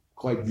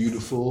quite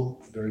beautiful,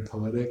 very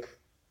poetic,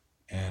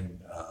 and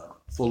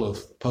full of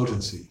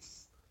potency,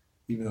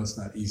 even though it's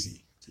not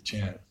easy to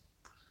chant.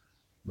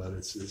 But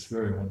it's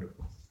very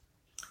wonderful.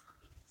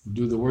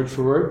 Do the word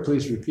for word.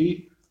 Please repeat.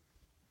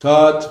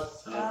 Tat,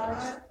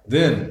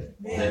 then,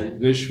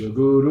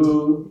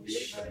 Vishwaguru,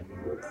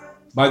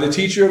 by the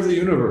teacher of the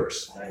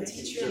universe,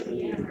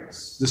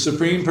 the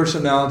Supreme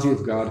Personality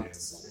of Godhead,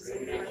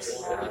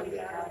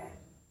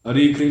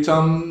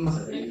 Adikritam,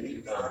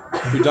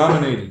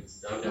 predominated,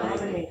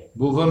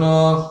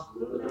 Bhuvana,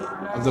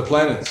 of the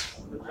planets,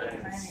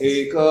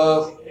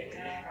 Eka,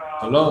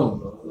 alone,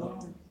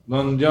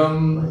 Nandhyam,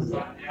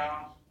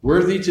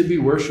 worthy to be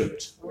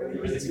worshipped,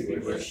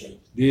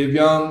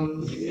 Divyam,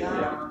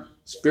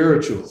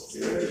 spiritual.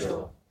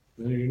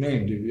 What is your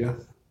name, Divya?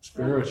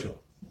 Spiritual.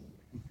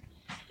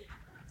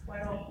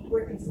 Well,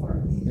 working for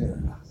it. Yeah.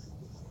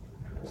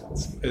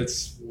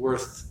 It's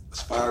worth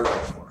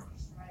aspiring for.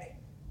 Right.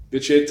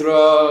 Vichetra,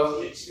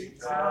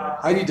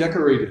 highly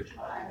decorated.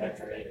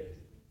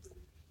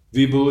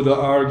 Vibhuda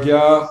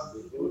Argya,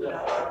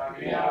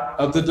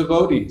 of the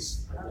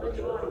devotees,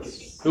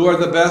 who are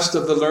the best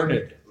of the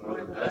learned.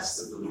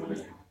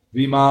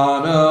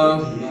 Vimana,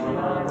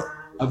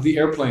 of the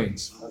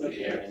airplanes.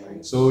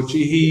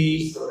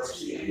 Sochihi,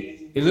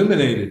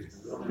 illuminated.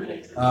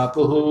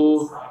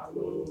 Apahu,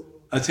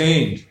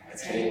 attained.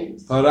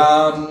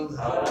 Param,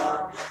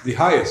 the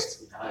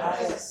highest.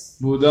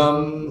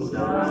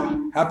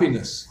 Mudam,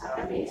 happiness.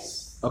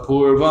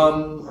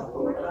 Apurvam,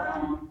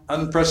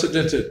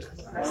 unprecedented.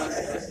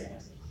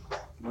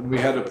 When we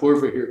had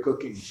Apurva here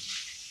cooking,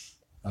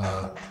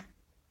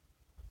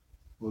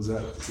 was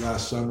that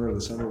last summer or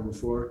the summer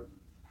before?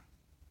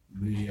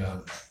 He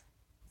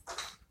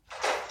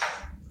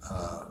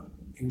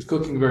was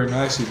cooking very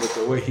nicely, but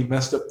the way he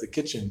messed up the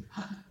kitchen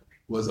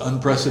was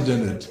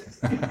unprecedented.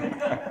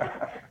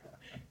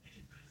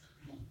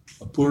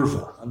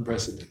 Apurva,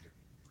 unprecedented.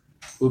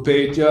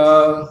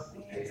 Upetya,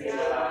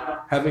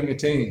 having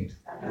attained.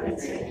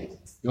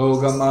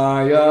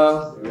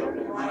 Yogamaya,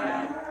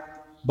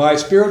 by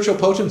spiritual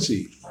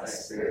potency.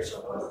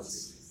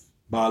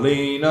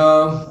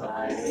 Balina,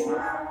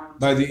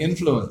 by the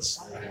influence.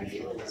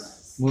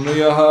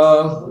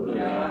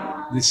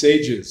 Munayaha, the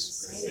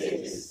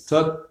sages.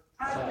 Tat,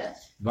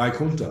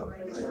 Vaikunta.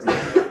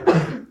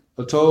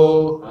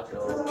 Ato,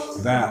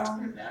 that.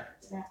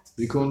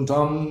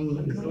 Vikuntam,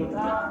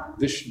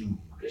 Vishnu.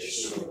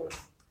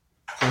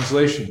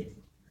 Translation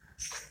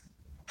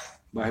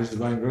by His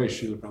Divine Grace,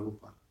 Srila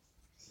Prabhupada.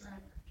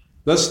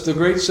 Thus the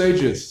great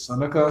sages,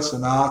 Sanaka,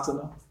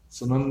 Sanatana,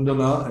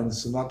 Sanandana, and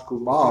Sanat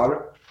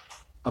Kumar,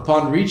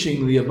 upon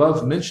reaching the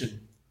above mentioned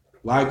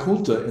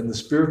Vaikunta in the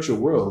spiritual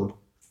world,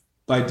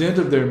 by dint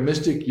of their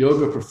mystic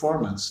yoga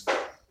performance,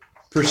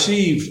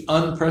 perceived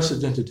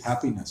unprecedented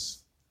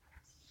happiness.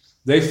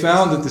 They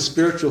found that the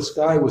spiritual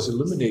sky was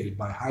illuminated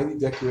by highly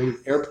decorated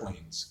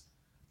airplanes,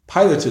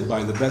 piloted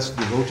by the best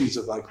devotees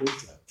of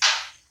Vaikunta,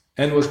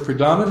 and was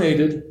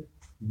predominated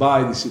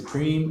by the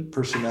Supreme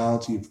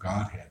Personality of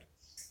Godhead.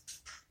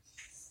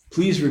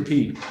 Please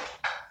repeat.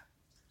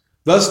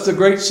 Thus the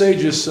great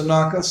sages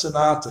Sanaka,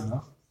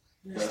 Sanatana,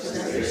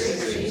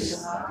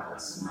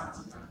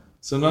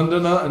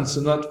 Sanandana, and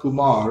Sanat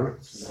Kumar,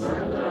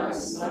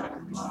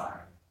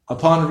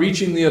 upon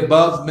reaching the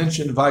above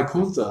mentioned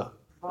Vaikunta,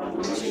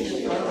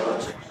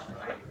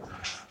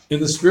 in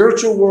the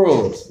spiritual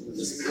world,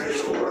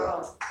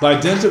 by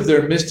dint of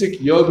their mystic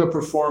yoga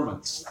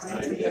performance,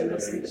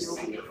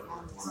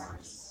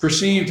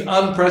 perceived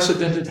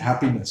unprecedented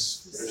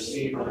happiness.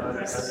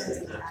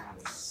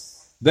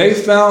 They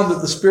found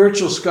that the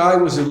spiritual sky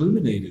was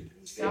illuminated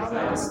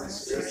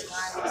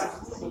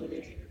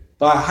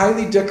by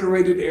highly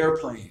decorated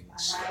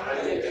airplanes,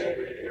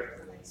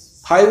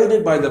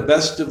 piloted by the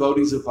best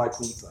devotees of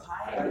Vaikunta,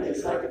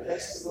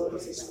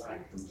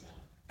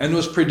 and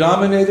was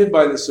predominated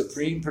by the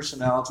Supreme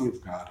Personality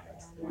of Godhead.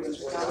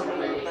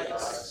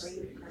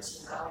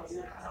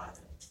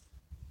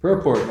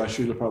 Purport by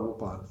Srila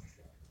Prabhupada.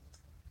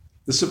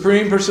 The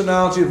Supreme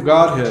Personality of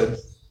Godhead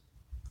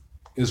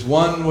is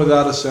one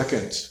without a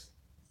second.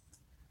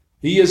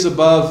 He is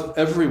above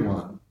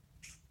everyone.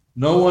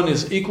 No one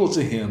is equal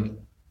to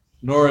him,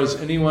 nor is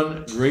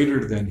anyone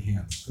greater than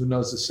him. Who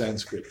knows the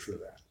Sanskrit for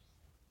that?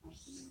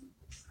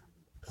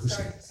 Who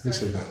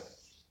said that?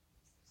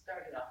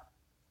 Started off.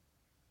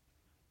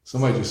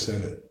 Somebody just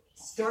said it.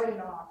 Started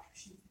off.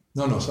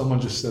 No, someone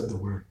just said the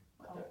word.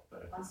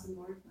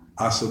 Asamurva.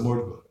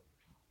 Asamurva.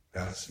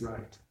 That's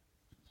right.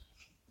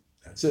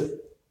 That's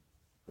it.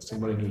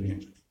 Somebody knew the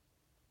answer.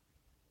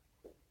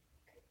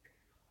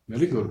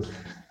 Very good.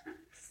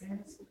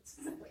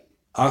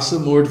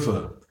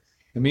 Asamurva.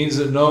 It means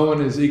that no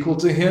one is equal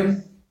to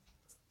him,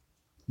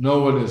 no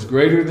one is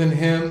greater than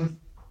him,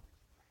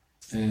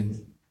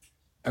 and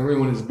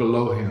everyone is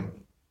below him.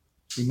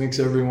 He makes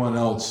everyone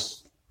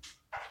else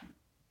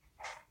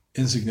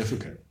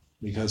insignificant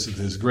because of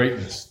his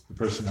greatness, the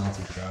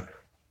personality of God.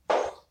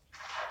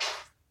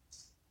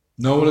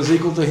 No one is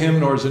equal to him,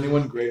 nor is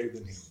anyone greater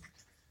than him.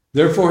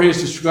 Therefore, he is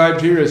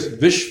described here as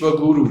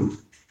Vishvaguru,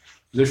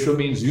 Vishwa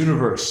means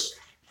universe,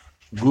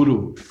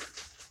 guru,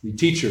 the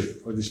teacher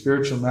or the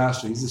spiritual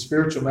master. He's the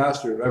spiritual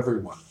master of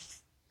everyone.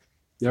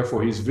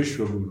 Therefore, he's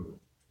Vishwa Guru.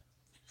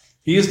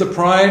 He is the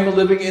prime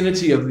living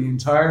entity of the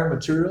entire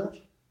material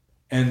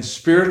and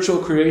spiritual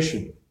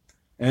creation,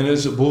 and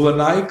is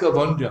Bhuvanaika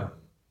Vandhyam,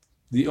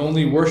 the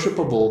only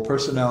worshipable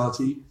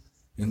personality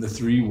in the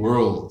three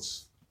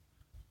worlds.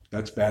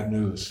 That's bad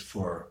news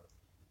for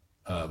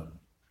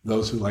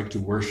those who like to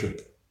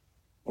worship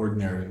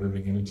ordinary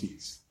living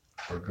entities,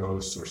 or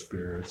ghosts, or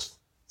spirits.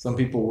 Some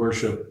people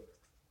worship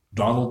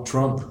Donald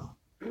Trump.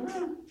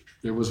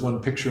 There was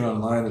one picture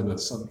online of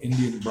some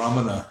Indian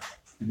Brahmana,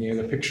 and he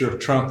had a picture of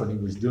Trump, and he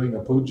was doing a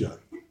puja.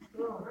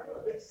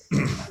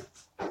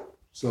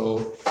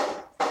 So,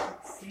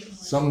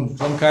 some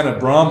kind of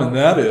Brahmin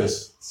that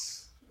is,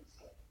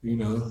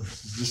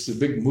 just a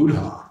big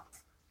mudha.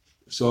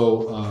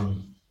 So,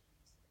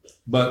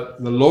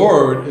 but the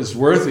Lord is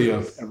worthy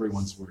of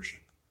everyone's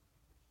worship.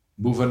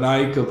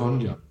 Bhuvanaika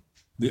Vandhyam,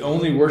 the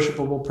only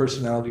worshipable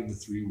personality in the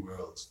three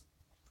worlds.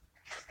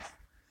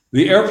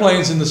 The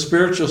airplanes in the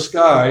spiritual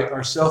sky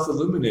are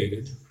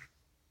self-illuminated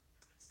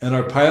and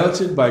are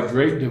piloted by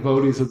great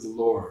devotees of the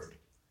Lord.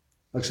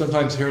 Like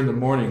sometimes here in the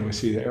morning, we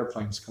see the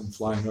airplanes come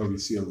flying over. You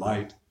see a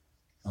light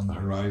on the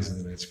horizon,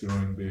 and it's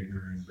growing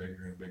bigger and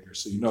bigger and bigger.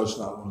 So you know it's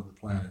not one of the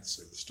planets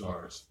or the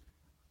stars.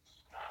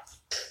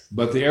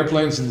 But the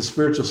airplanes in the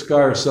spiritual sky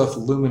are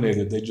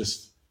self-illuminated.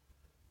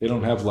 They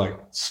don't have like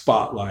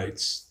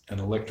spotlights and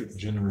electric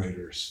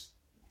generators.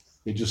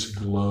 They just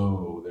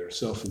glow. They're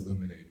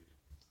self-illuminated.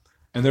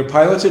 And they're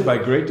piloted by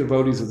great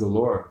devotees of the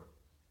Lord.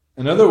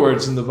 In other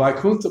words, in the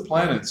Vaikuntha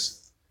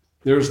planets,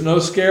 there is no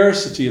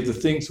scarcity of the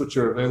things which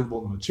are available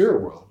in the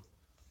material world.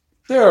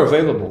 They are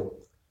available,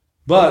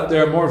 but they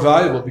are more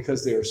valuable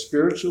because they are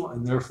spiritual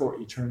and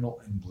therefore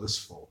eternal and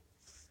blissful.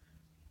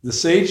 The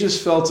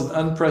sages felt an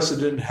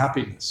unprecedented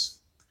happiness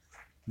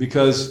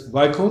because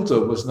Vaikuntha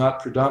was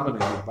not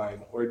predominated by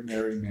an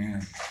ordinary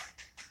man.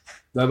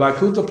 The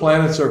Vaikuntha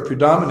planets are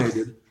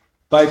predominated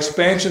by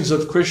expansions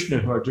of Krishna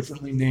who are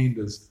differently named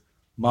as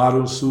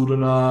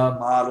Madhusudana,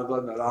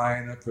 Madhava,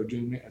 Narayana,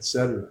 Pradyumna,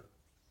 etc.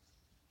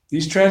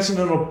 These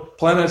transcendental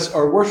planets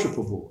are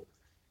worshipable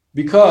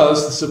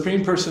because the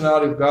Supreme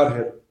Personality of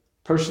Godhead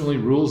personally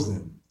rules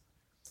them.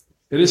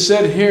 It is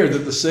said here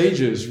that the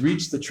sages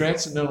reach the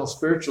transcendental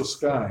spiritual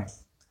sky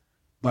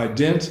by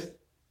dint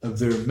of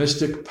their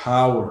mystic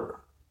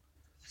power.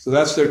 So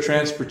that's their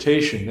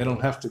transportation. They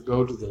don't have to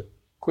go to the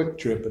Quick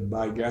Trip and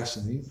buy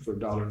gasoline for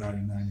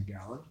 $1.99 a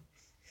gallon,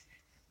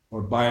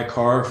 or buy a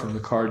car from the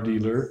car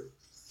dealer,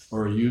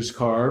 or a used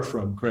car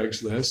from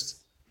Craigslist.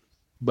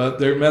 But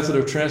their method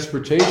of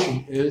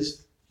transportation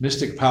is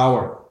mystic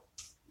power.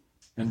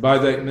 And by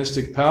that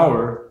mystic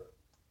power,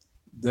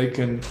 they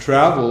can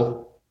travel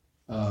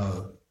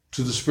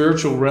to the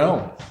spiritual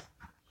realm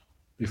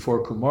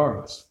before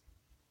Kumaras.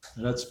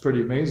 And that's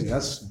pretty amazing.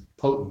 That's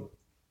potent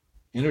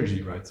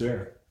energy right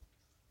there.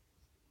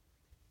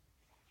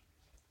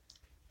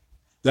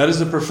 That is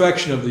the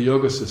perfection of the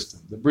yoga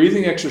system. The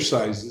breathing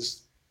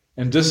exercises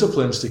and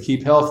disciplines to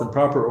keep health in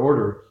proper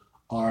order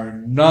are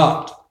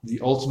not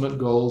the ultimate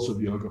goals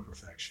of yoga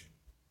perfection.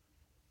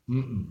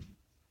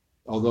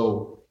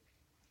 Although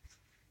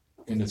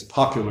in its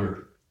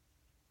popular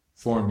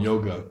form,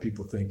 yoga,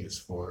 people think it's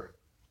for,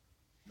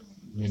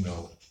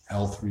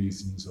 health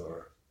reasons,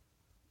 or,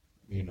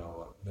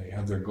 they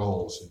have their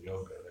goals in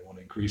yoga. They want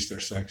to increase their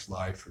sex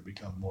life or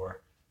become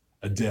more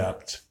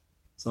adept,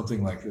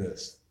 something like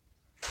this.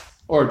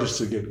 Or just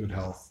to get good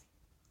health.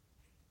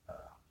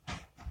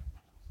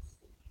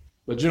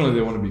 But generally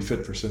they want to be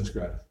fit for sense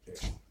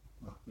gratification,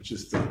 which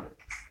is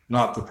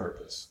not the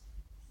purpose.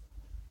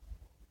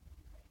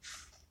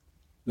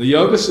 The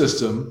yoga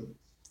system,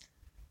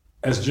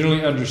 as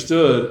generally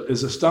understood,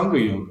 is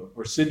Ashtanga yoga,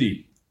 or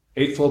Siddhi,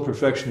 eightfold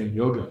perfection in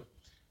yoga.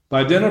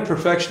 By dint of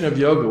perfection of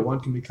yoga, one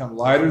can become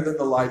lighter than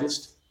the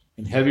lightest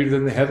and heavier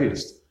than the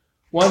heaviest.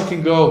 One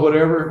can go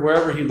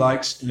wherever he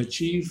likes and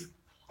achieve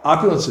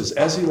opulences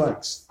as he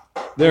likes.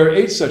 There are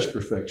 8 such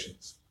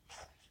perfections.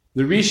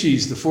 The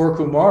rishis, the 4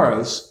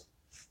 Kumaras,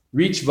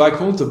 reach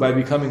Vaikuntha by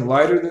becoming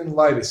lighter than the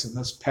lightest and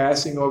thus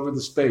passing over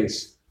the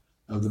space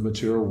of the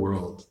material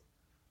world.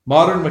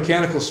 Modern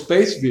mechanical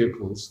space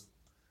vehicles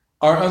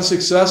are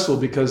unsuccessful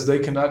because they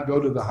cannot go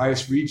to the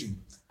highest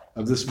region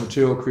of this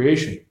material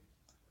creation,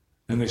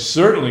 and they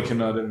certainly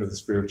cannot enter the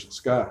spiritual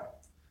sky.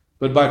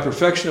 But by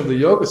perfection of the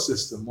yoga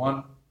system,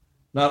 one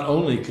not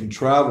only can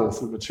travel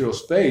through material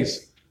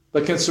space,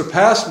 but can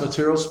surpass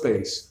material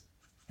space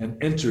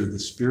and enter the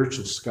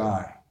spiritual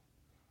sky.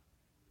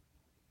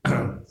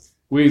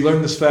 We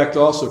learn this fact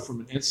also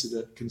from an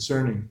incident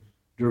concerning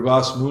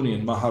Durvasa Muni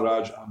and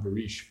Maharaj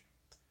Ambarish.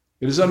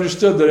 It is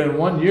understood that in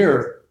 1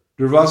 year,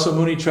 Durvasa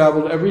Muni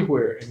traveled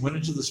everywhere and went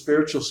into the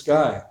spiritual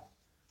sky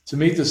to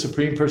meet the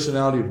Supreme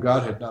Personality of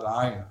Godhead,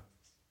 Narayana.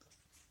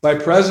 By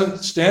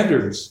present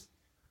standards,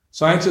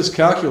 scientists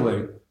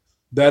calculate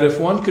that if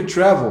one could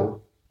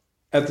travel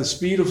at the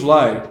speed of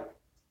light,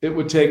 it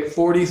would take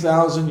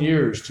 40,000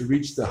 years to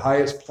reach the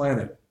highest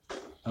planet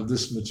of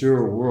this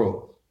material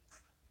world.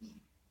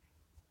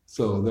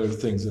 So there are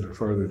things that are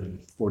further than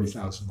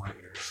 40,000 light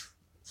years.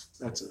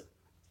 That's a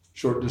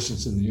short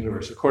distance in the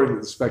universe, according to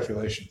the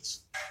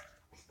speculations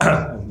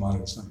of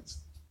modern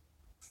science.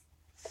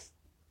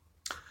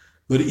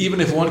 But even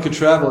if one could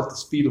travel at the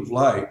speed of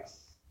light,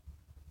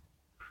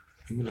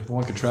 even if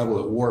one could travel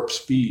at warp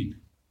speed,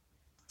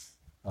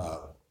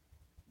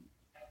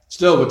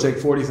 still it would take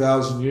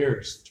 40,000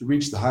 years to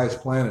reach the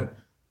highest planet.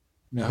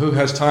 Now, who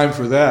has time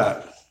for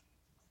that?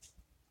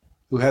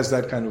 Who has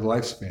that kind of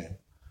lifespan?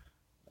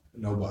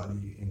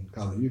 Nobody in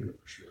Kali Yuga,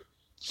 for sure.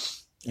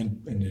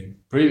 And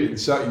in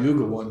Sat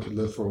Yuga, one could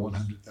live for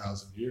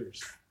 100,000 years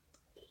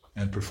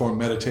and perform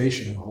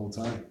meditation the whole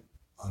time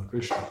on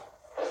Krishna.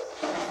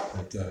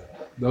 But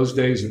those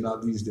days are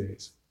not these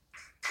days.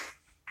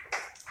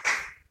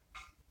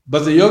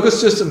 But the yoga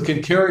system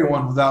can carry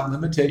one without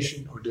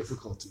limitation or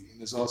difficulty,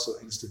 and is also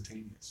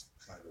instantaneous,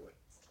 by the way.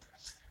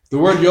 The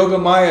word Yoga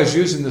Maya is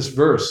used in this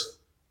verse.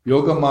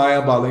 Yoga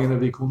Maya Balena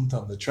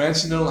Vikuntam, the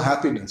transcendental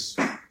happiness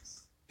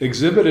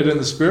exhibited in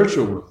the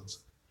spiritual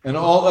worlds, and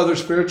all other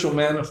spiritual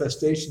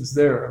manifestations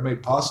there are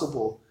made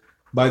possible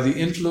by the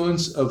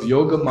influence of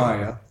Yoga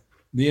Maya,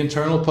 the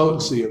internal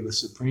potency of the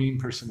Supreme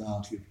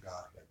Personality of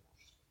Godhead.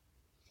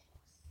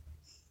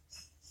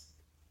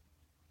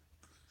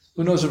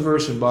 Who knows a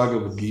verse in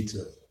Bhagavad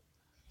Gita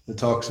that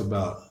talks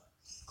about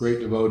great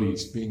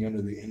devotees being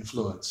under the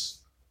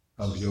influence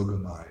of Yoga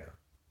Maya?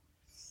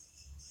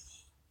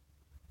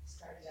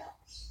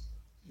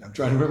 I'm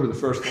trying to remember the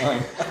first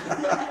line.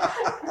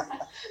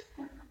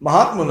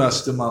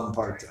 Mahatmanastamam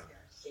Parta.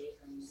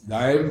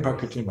 Daivam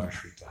Prakatim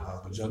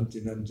Ashritaha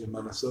Bhajanti Nanja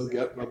Manaso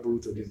Gyatma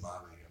Bhuta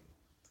Dimanayam.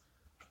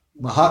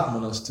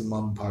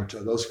 Mahatmanastamam Parta.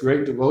 Those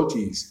great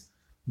devotees.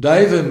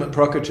 Daivam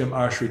Prakatim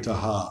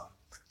Ashritaha.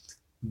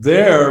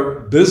 Their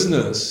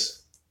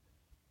business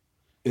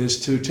is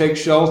to take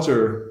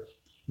shelter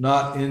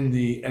not in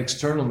the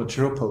external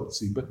material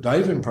potency, but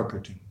Daivam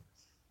Prakatim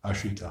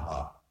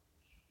Ashritaha.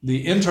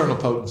 The internal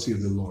potency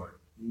of the Lord.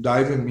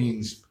 Daivam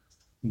means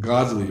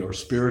godly or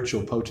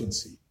spiritual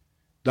potency.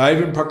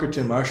 Daivam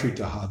Prakatim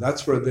Ashritaha.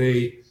 That's where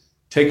they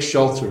take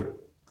shelter.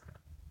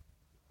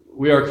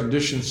 We are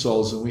conditioned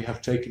souls, and we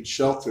have taken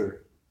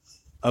shelter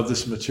of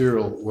this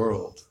material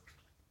world.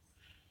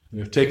 We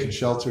have taken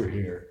shelter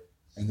here,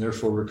 and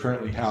therefore we're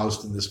currently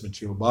housed in this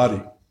material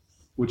body,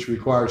 which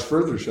requires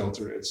further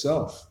shelter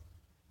itself,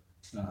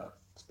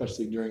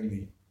 especially during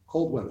the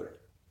cold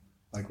weather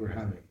like we're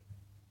having.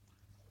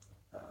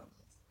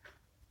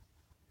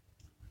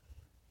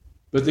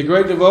 But the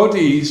great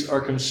devotees are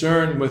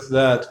concerned with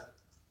that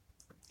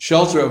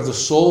shelter of the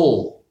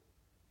soul.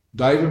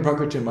 Daivam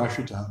Prakatim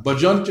Ashrita.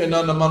 Bhajantya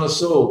Ananda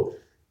Manaso.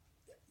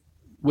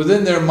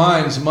 Within their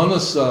minds,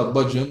 Manasa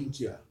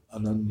Bhajantya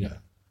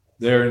Ananya.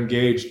 They're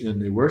engaged in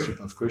the worship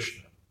of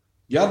Krishna.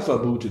 Gyatva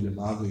Bhuta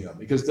Avyam.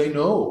 Because they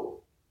know.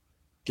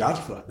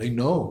 Gyatva, they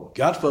know.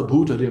 Gyatva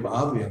Bhuta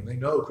Avyam. They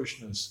know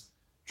Krishna's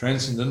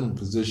transcendental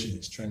position,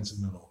 his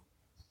transcendental,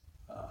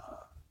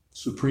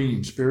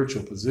 supreme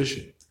spiritual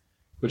position,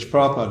 which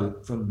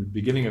Prabhupada, from the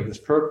beginning of this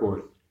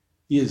purport,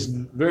 he has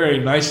very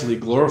nicely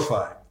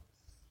glorified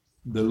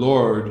the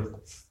Lord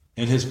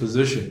in his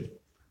position.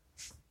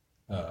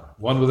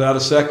 One without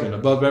a second,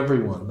 above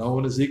everyone. No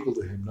one is equal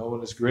to him. No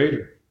one is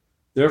greater.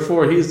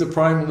 Therefore, he is the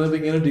prime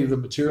living entity of the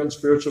material and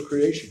spiritual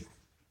creation.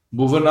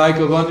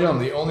 Bhuvanaika Vanyam,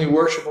 the only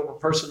worshipable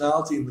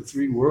personality in the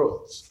three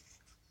worlds.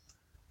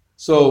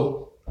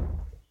 So,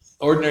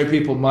 ordinary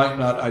people might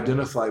not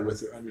identify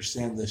with or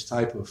understand this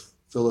type of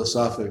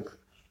philosophic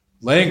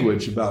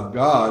language about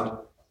God.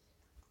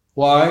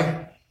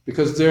 Why?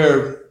 Because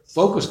they're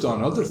focused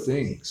on other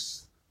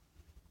things.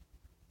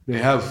 They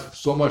have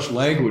so much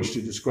language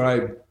to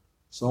describe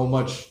so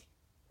much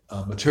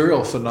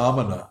material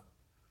phenomena.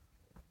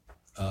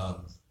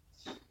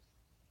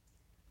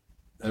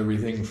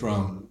 Everything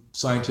from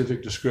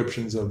scientific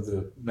descriptions of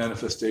the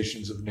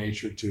manifestations of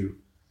nature to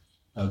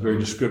very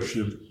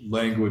descriptive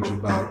language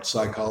about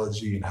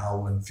psychology and how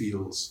one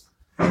feels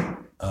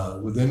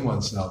within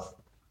oneself.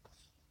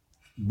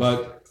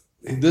 But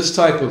this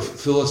type of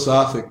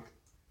philosophic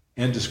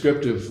and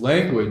descriptive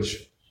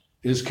language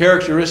is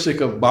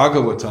characteristic of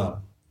Bhagavatam,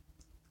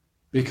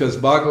 because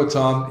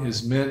Bhagavatam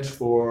is meant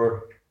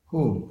for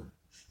whom?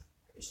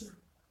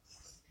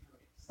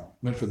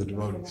 Meant for the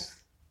devotees.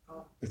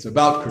 It's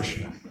about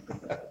Krishna.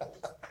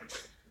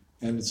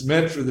 And it's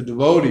meant for the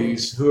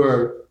devotees who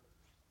are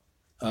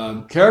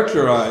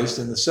characterized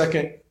in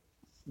the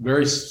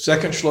very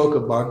second shloka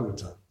of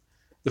Bhagavatam.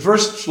 The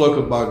first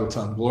shloka of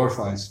Bhagavatam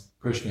glorifies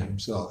Krishna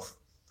himself.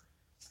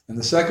 And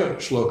the second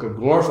shloka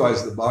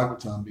glorifies the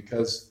Bhagavatam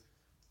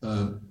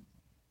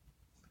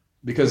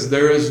because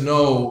there is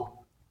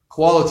no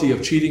quality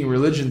of cheating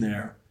religion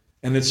there.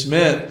 And it's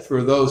meant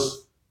for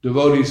those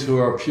devotees who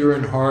are pure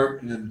in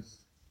heart and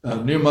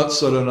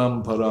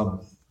nirmatsaranam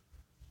param.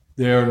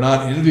 They are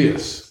not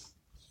envious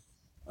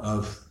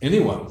of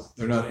anyone.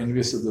 They're not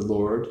envious of the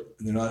Lord,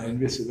 and they're not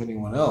envious of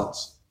anyone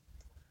else.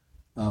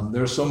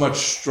 There's so much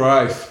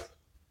strife,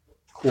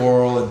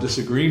 quarrel, and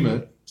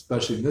disagreement,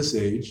 especially in this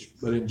age,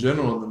 but in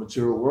general in the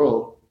material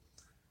world,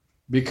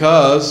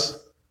 because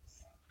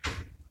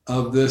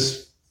of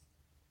this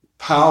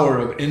power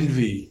of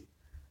envy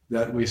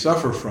that we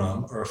suffer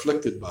from or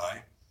afflicted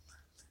by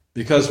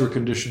because we're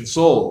conditioned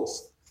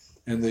souls.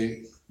 And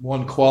the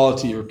one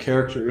quality or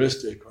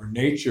characteristic or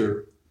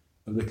nature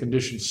of the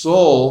conditioned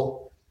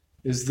soul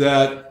is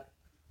that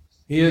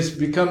he has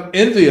become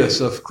envious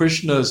of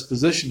Krishna's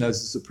position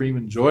as the supreme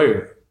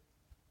enjoyer.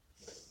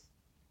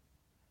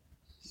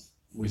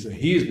 We say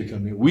he is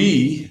becoming,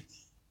 we,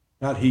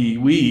 not he,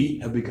 we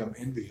have become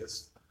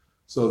envious.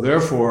 So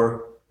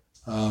therefore,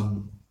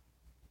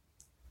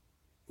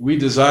 we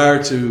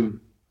desire to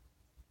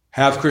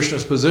have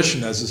Krishna's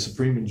position as the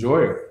supreme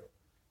enjoyer.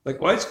 Like,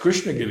 why is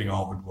Krishna getting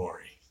all the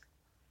glory?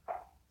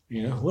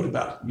 What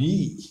about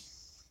me?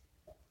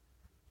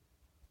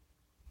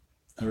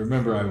 I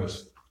remember I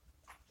was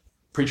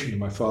preaching to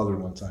my father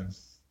one time,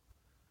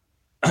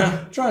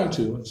 trying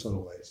to in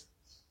subtle ways,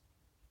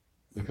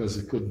 because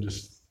I couldn't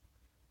just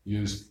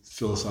use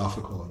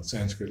philosophical and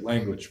Sanskrit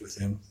language with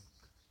him,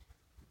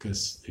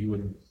 because he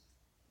wouldn't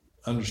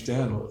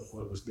understand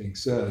what was being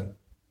said.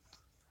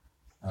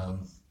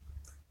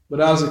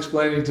 But I was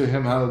explaining to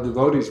him how the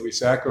devotees, we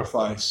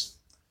sacrifice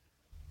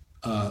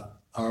our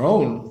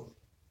own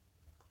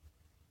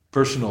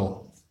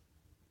personal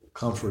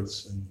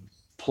comforts and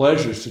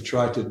pleasures to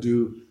try to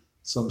do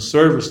some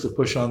service to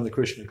push on the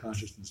Krishna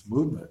consciousness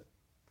movement.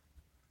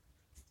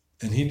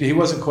 And he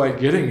wasn't quite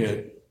getting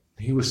it.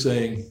 He was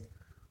saying,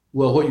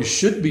 well, what you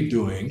should be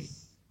doing,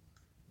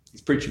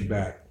 he's preaching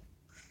back,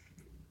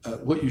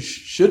 what you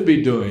should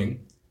be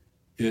doing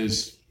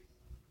is,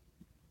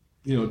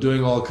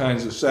 doing all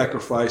kinds of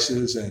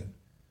sacrifices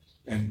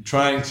and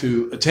trying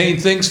to attain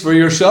things for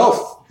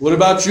yourself. What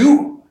about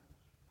you?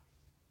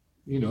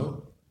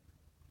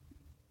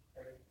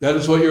 That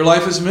is what your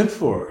life is meant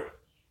for.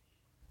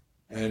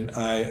 And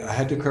I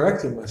had to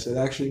correct him. I said,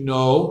 actually,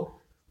 no.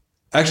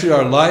 Actually,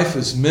 our life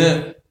is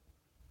meant,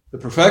 the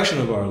perfection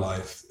of our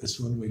life is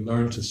when we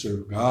learn to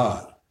serve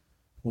God.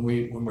 When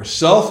we're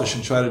selfish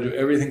and try to do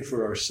everything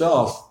for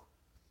ourselves,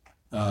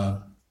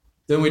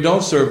 then we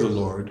don't serve the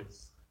Lord.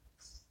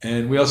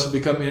 And we also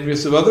become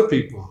envious of other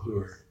people who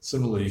are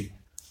similarly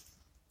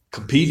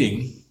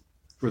competing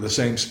for the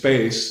same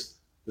space,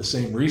 the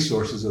same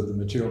resources of the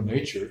material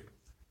nature,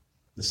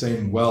 the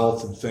same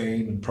wealth and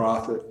fame and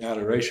profit and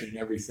adoration and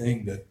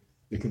everything that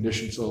the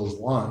conditioned souls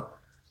want.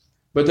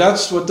 But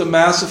that's what the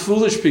mass of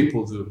foolish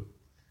people do.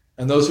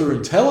 And those who are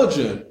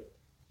intelligent,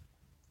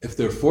 if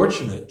they're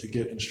fortunate to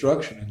get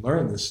instruction and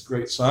learn this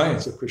great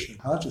science of Krishna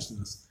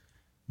consciousness,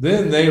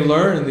 then they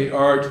learn the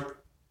art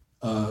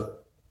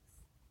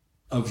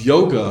of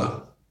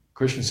yoga.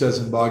 Krishna says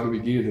in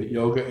Bhagavad Gita that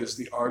yoga is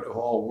the art of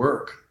all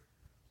work.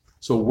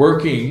 So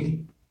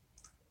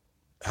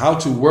how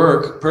to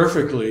work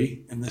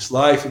perfectly in this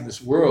life, in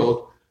this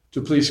world, to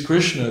please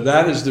Krishna,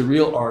 that is the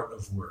real art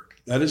of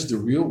work. That is the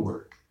real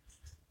work.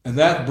 And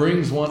that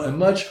brings one a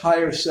much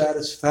higher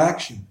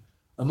satisfaction,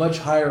 a much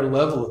higher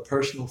level of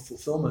personal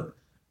fulfillment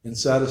and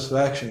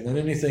satisfaction than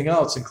anything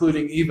else,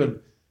 including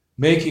even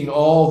making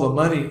all the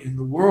money in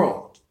the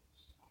world.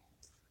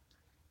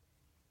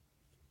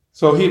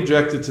 So he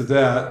objected to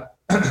that,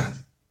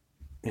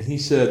 and he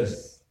said,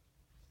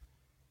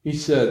 it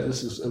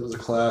was a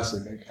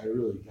classic. I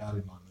really got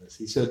him on this.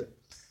 He said,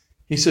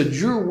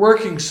 you're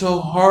working so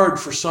hard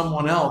for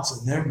someone else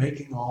and they're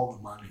making all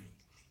the money.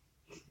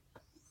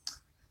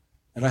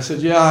 And I said,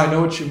 yeah, I know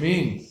what you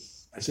mean.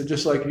 I said,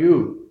 just like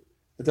you.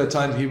 At that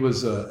time, he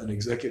was an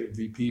executive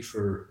VP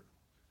for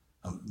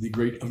the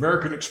great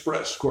American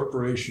Express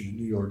Corporation in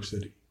New York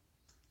City.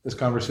 This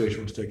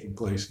conversation was taking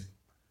place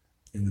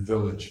in the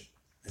Village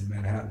in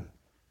Manhattan.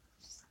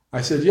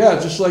 I said, yeah,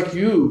 just like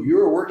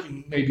you're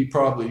working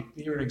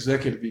you're an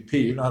executive VP,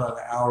 you're not on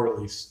an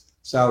hourly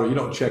salary, you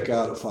don't check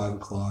out at 5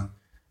 o'clock.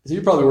 I said,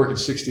 you're probably working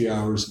 60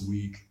 hours a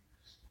week.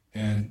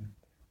 And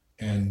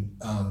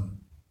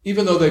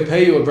even though they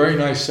pay you a very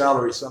nice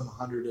salary, some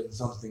 $100,000 and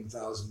something it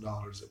was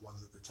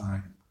at the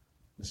time.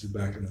 This is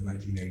back in the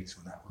 1980s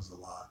when that was a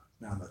lot.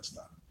 Now that's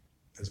not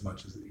as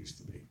much as it used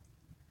to be.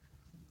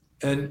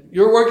 And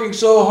you're working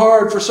so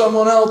hard for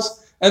someone else,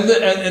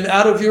 and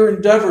out of your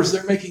endeavors,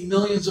 they're making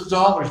millions of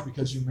dollars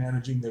because you're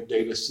managing their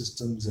data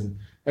systems and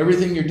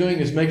everything you're doing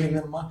is making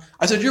them money.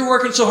 I said, you're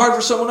working so hard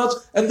for someone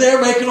else, and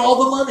they're making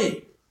all the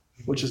money,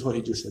 which is what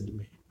he just said to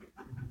me.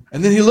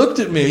 And then he looked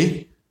at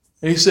me,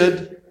 and he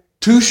said,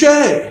 touche,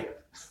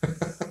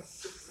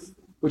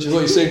 which is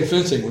what you say in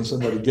fencing when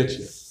somebody gets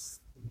you.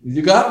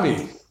 You got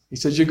me. He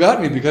says, you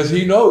got me, because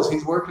he knows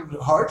he's working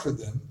hard for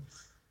them,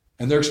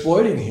 and they're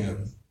exploiting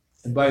him.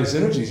 And by his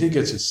energies, he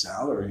gets his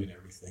salary and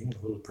everything,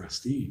 a little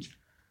prestige.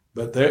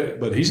 But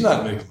he's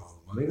not making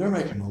all the money. They're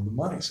making all the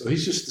money. So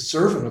he's just the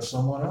servant of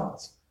someone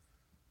else.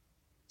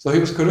 So he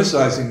was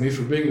criticizing me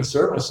for being the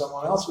servant of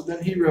someone else, but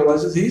then he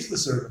realizes he's the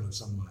servant of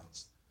someone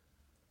else.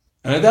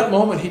 And at that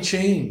moment, he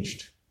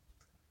changed.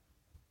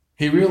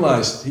 He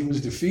realized he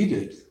was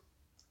defeated.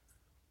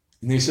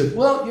 And he said,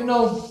 well,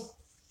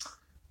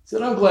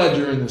 I'm glad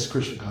you're in this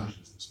Krishna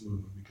consciousness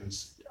movement,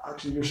 because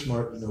actually you're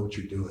smart, you know what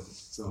you're doing.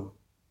 So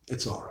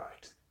it's all right.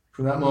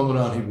 From that moment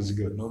on, he was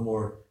good. No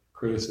more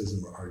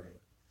criticism or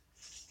argument.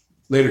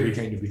 Later he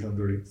came to become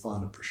very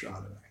fond of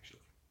prasadam,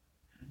 actually.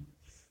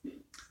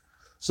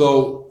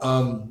 So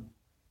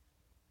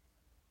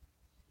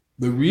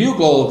the real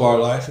goal of our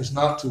life is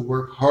not to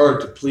work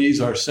hard to please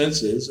our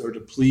senses or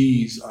to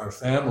please our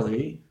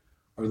family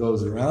or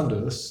those around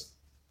us,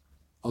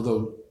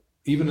 although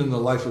even in the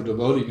life of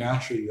devotee,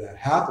 naturally that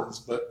happens,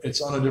 but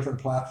it's on a different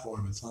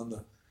platform. It's on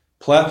the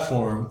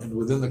platform and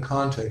within the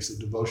context of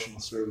devotional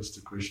service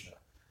to Krishna.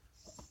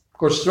 Of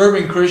course,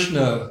 serving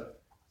Krishna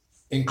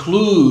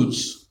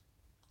includes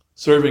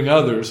serving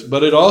others,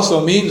 but it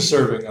also means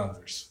serving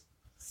others.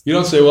 You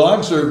don't say, well,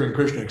 I'm serving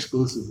Krishna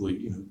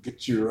exclusively.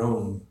 Get your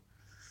own,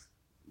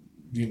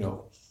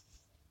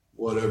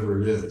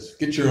 whatever it is.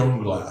 Get your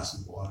own glass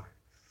of water.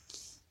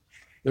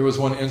 There was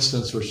one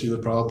instance where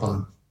Srila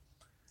Prabhupada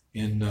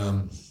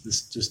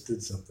this just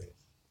did something.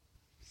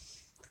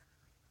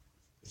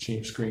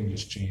 The screen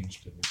just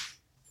changed.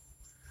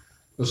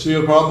 So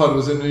Srila Prabhupada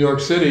was in New York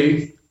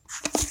City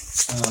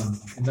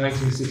in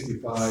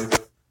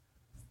 1965,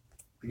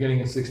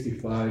 beginning of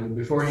 65, and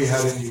before he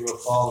had any real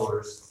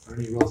followers or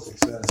any real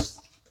success.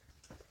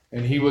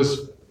 And he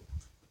was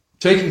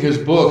taking his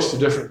books to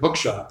different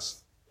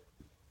bookshops,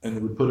 and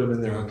they would put them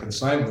in there on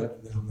consignment,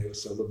 and then when they would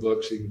sell the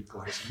books, he would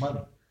collect some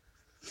money.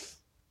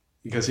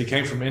 Because he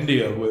came from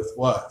India with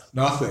what?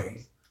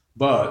 Nothing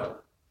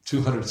but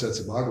 200 sets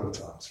of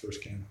Bhagavatams,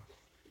 first came out.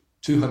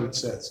 200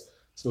 sets.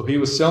 So he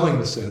was selling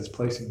the sets,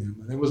 placing them.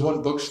 And there was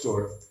one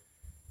bookstore.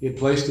 He had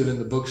placed it in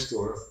the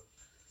bookstore.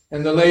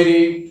 And the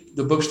lady,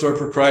 the bookstore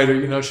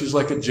proprietor, she's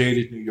like a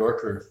jaded New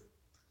Yorker.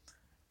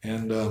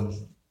 And,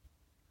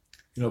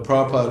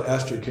 Prabhupada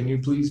asked her, can you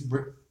please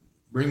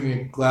bring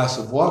me a glass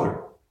of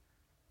water?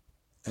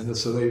 And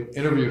so they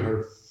interviewed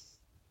her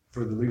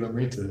for the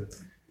Lilamrita.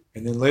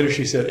 And then later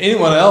she said,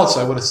 anyone else,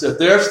 I would have said,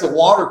 there's the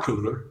water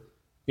cooler.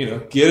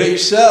 Get it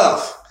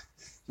yourself.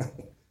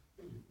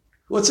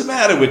 What's the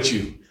matter with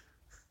you?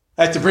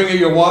 I have to bring you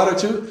your water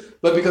too?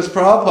 But because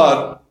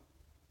Prabhupada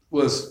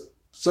was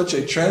such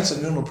a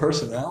transcendental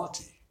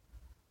personality,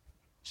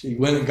 she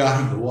went and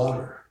got him the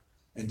water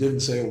and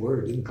didn't say a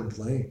word, didn't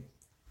complain.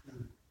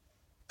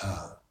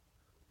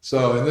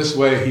 So in this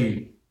way,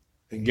 he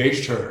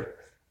engaged her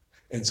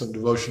in some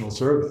devotional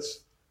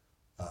service.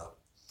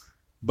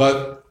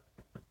 But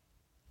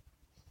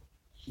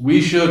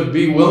we should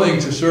be willing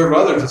to serve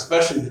others,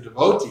 especially the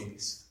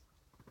devotees,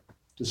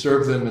 to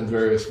serve them in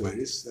various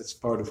ways. That's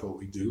part of what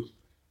we do.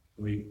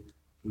 We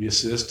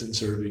assist and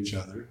serve each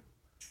other.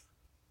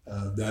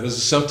 That is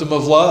a symptom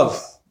of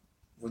love.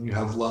 When you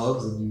have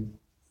love, then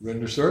you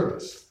render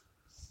service.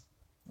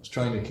 I was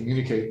trying to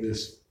communicate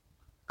this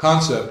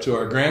concept to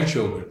our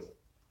grandchildren.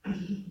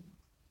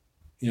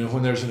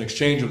 When there's an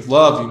exchange of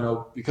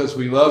love, because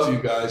we love you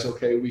guys,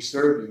 okay, we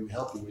serve you, we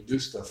help you, we do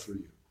stuff for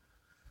you.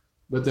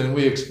 But then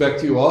we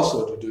expect you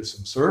also to do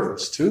some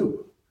service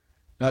too.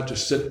 Not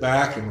just sit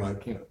back and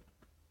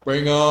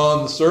bring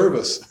on the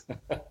service.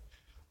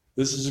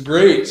 This is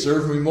great,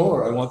 serve me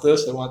more. I want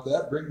this, I want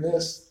that, bring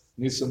this.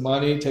 Need some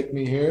money, take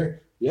me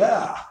here.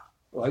 Yeah,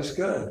 life's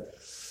good.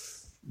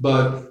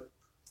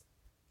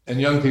 And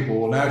young people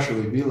will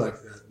naturally be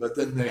like that. But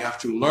then they have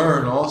to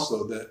learn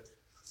also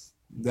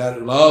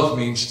that love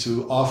means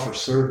to offer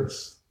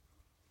service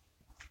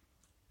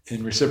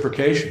in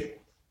reciprocation.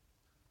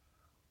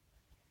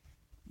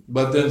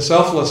 But then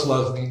selfless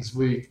love means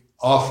we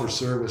offer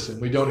service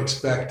and we don't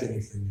expect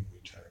anything in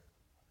return.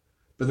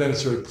 But then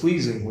it's very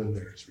pleasing when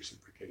there is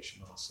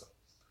reciprocation also.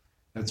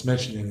 That's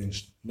mentioned in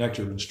the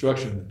Nectar of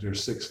Instruction that there are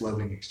 6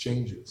 loving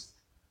exchanges.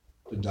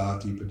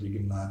 Dadati,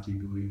 Patigamati,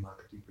 Gui,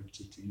 Makati,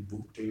 Pratiti,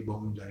 Bhukte,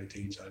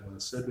 Bondayate, Chaiva,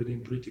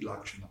 Sedvadim, Priti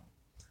Lakshanam.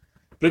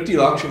 Priti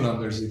Lakshanam,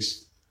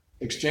 there's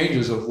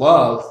exchanges of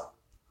love,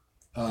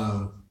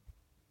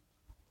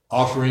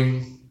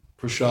 offering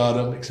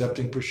prasadam,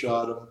 accepting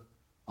prasadam,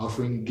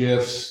 offering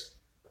gifts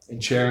in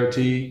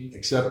charity,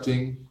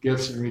 accepting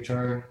gifts in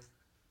return,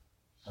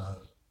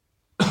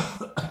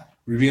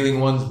 revealing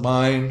one's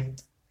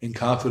mind in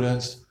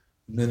confidence,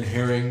 and then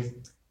hearing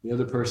the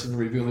other person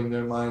revealing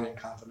their mind in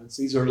confidence.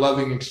 These are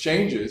loving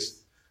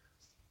exchanges.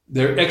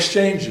 They're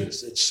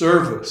exchanges. It's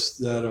service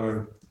that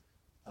are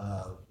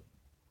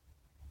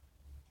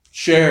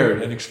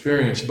shared and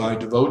experienced by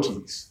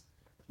devotees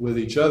with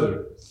each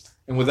other.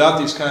 And without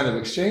these kind of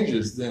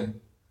exchanges, then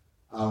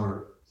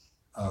our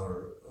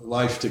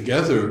life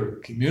together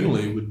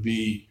communally would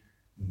be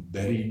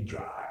very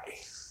dry.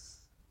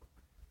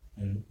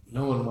 And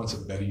no one wants a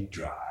very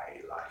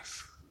dry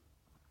life.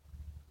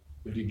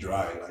 Very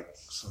dry, like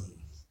some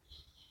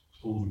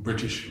old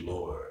British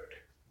lord.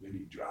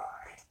 Very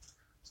dry.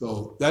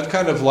 So that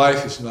kind of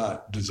life is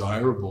not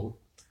desirable.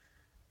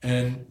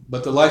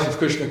 But the life of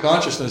Krishna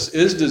consciousness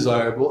is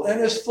desirable and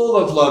is full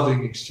of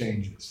loving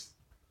exchanges.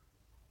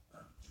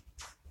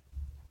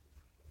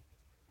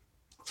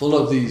 Full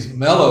of these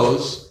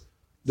mellows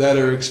that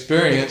are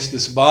experienced,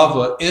 this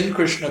bhava, in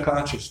Krishna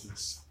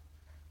consciousness.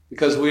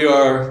 Because we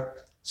are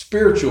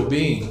spiritual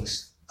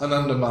beings,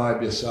 anandamaya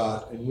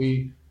vyasat, and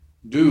we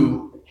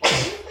do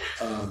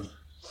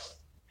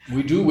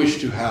wish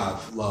to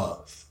have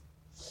love.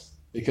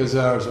 Because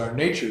ours, our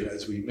nature,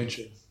 as we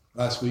mentioned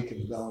last week in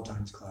the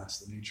Valentine's class,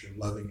 the nature of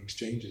loving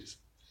exchanges,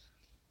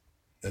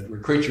 that we're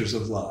creatures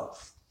of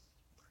love.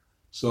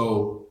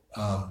 So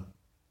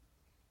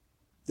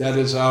that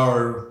is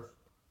the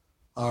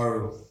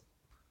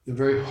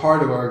very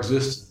heart of our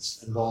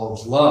existence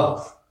involves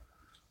love.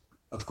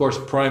 Of course,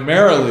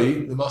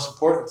 primarily, the most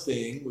important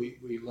thing,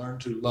 we learn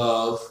to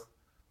love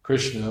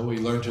Krishna, we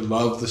learn to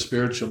love the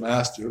spiritual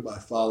master by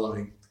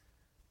following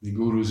the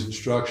Guru's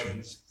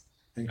instructions.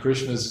 And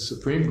Krishna is the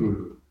supreme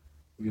Guru.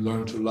 We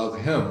learn to love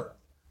him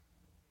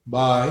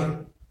by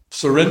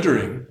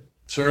surrendering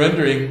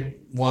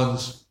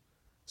one's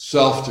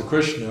self to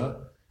Krishna.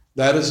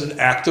 That is an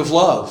act of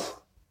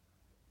love.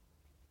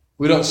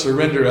 We don't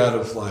surrender out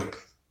of like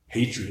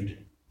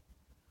hatred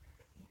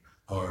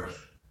or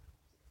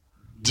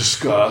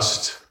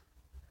disgust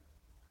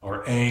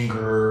or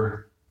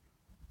anger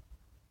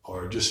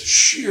or just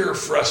sheer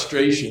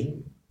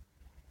frustration.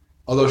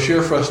 Although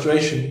sheer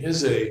frustration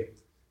is a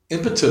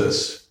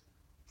impetus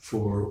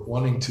for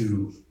wanting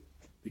to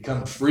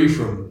become free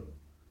from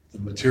the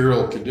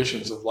material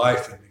conditions of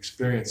life and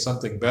experience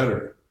something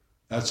better.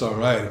 That's all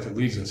right if it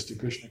leads us to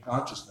Krishna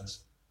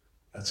consciousness.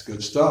 That's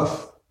good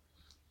stuff.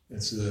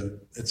 It's a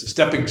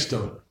stepping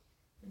stone.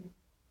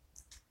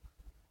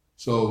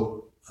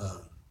 So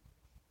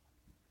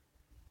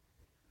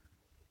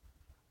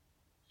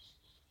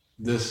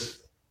this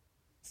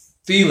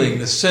feeling,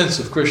 this sense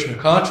of Krishna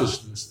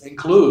consciousness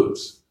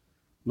includes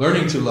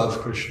learning to love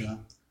Krishna,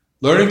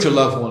 learning to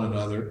love one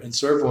another and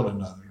serve one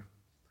another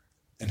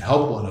and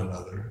help one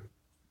another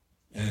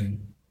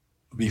and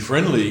be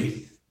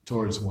friendly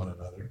towards one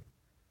another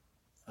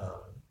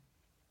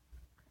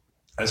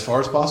as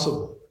far as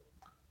possible,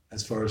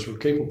 as far as we're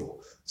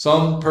capable.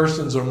 Some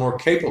persons are more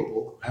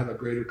capable, have a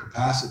greater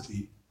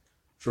capacity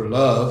for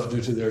love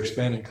due to their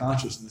expanding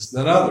consciousness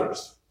than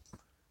others.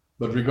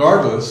 But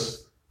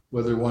regardless,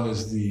 whether one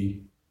is the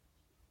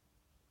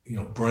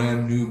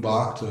brand new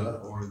bhakta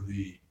or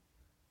the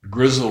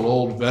grizzled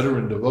old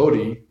veteran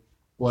devotee,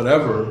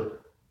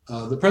 whatever,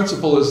 the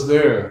principle is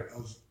there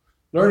of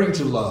learning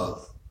to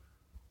love,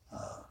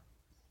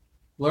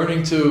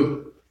 learning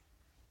to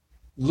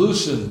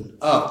loosen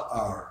up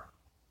our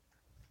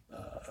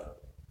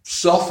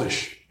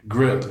selfish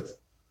grip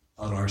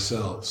on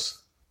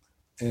ourselves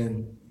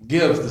and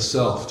give the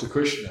self to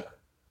Krishna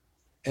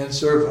and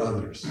serve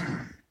others.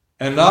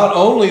 And not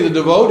only the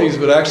devotees,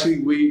 but actually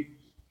we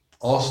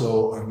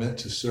also are meant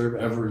to serve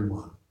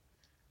everyone.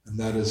 And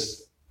that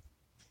is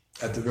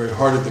at the very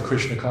heart of the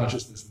Krishna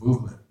consciousness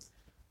movement,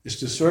 is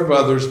to serve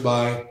others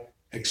by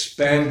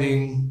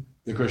expanding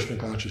the Krishna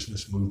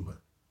consciousness movement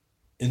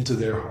into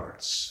their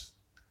hearts.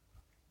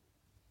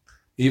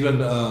 Even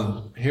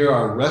here,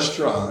 our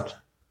restaurant,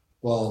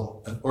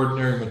 while an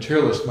ordinary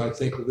materialist might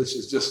think, well, this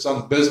is just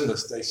some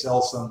business, they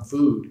sell some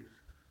food,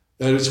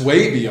 that it's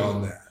way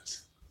beyond that.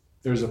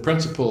 There's a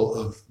principle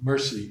of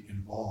mercy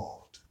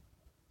involved,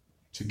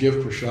 to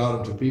give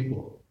prasadam to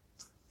people.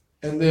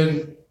 And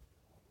then,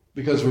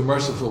 because we're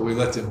merciful, we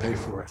let them pay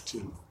for it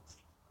too,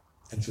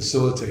 and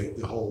facilitate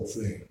the whole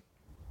thing.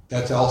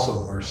 That's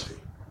also mercy.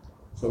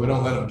 So we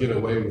don't let them get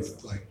away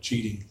with like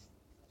cheating.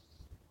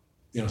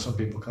 Some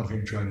people come here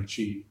and try to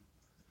cheat.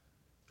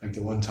 Like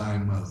the one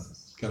time,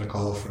 got a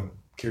call from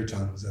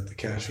Kirtan, was at the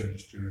cash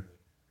register.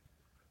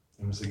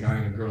 There was a guy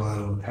and a girl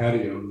out on the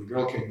patio. The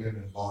girl came in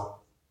and bought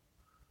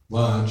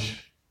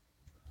lunch,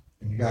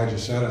 and the guy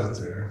just sat out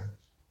there.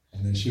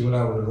 And then she went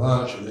out with her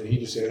lunch, and then he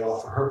just ate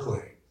off of her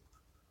plate.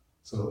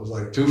 So it was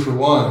like 2 for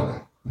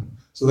 1.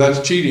 So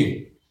that's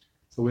cheating.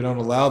 So we don't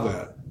allow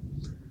that.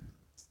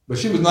 But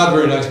she was not a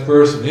very nice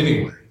person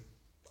anyway,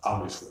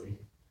 obviously,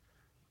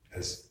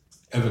 as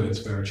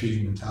evidenced by her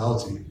cheating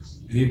mentality.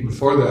 And even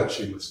before that,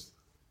 she was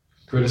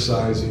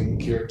criticizing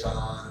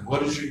Kirtan.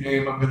 What is your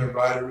name? I'm going to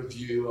write a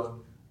review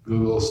on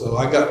Google. So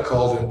I got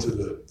called into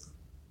the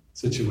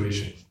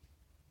situation.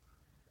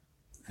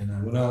 And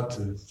I went out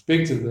to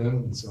speak to them.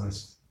 And so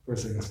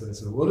first thing I said,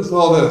 so what is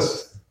all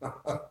this?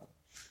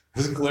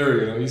 It's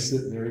clear, he's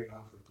sitting there eating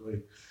off the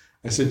plate.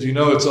 I said,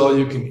 it's all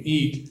you can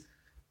eat,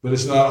 but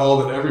it's not all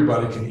that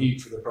everybody can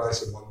eat for the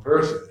price of one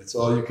person. It's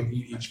all you can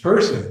eat each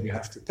person. You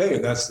have to pay,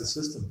 and that's the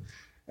system.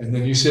 And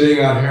then you're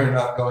sitting out here and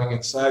not going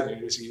inside, and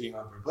you're just eating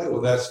off her plate.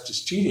 Well, that's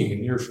just cheating,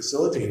 and you're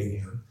facilitating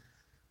him.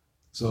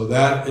 So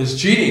that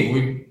is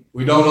cheating.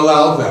 We don't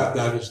allow that.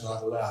 That is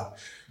not allowed.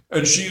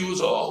 And she was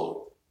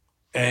all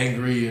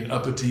angry and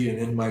uppity and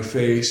in my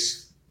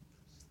face.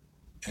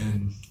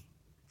 And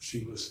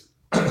she was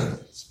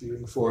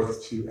spewing forth a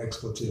few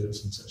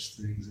expletives and such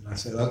things. And I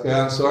said, okay,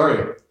 I'm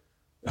sorry.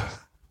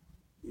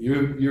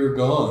 You're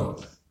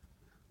gone.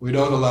 We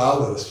don't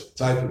allow this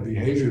type of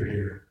behavior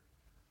here.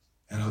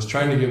 And I was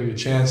trying to give you a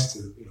chance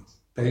to,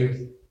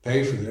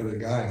 pay for the other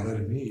guy and let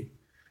him eat.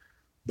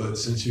 But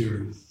since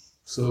you're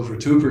so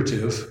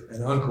vituperative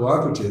and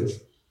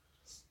uncooperative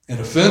and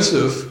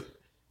offensive,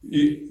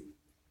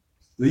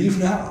 leave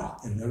now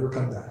and never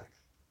come back.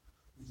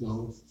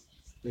 So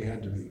they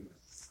had to leave.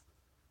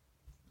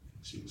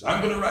 She was,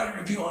 I'm going to write a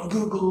review on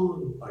Google.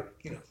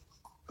 And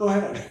go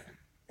ahead.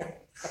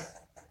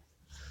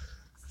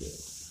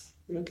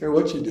 We don't care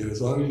what you do.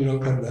 As long as you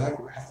don't come back,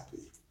 we're happy.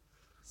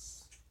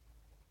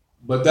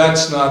 But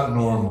that's not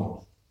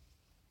normal.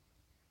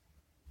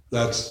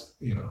 That's,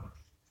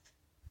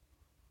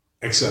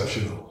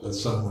 exceptional that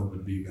someone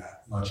would be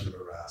that much of a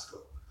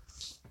rascal.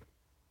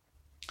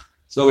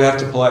 So we have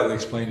to politely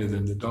explain to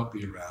them that don't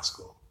be a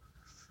rascal.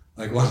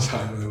 Like one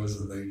time there was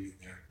a lady in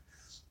there,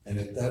 and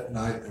at that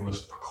night there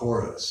was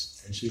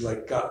pakoras, and she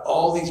got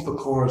all these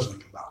pakoras,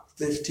 about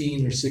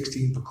 15 or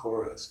 16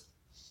 pakoras.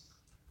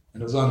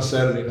 And it was on a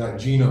Saturday night.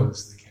 Gino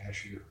was the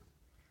cashier.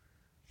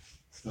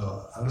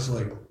 So I was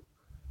like,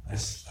 I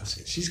said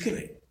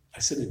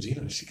to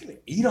Gino, is she gonna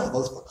eat all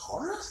those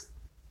pakoras?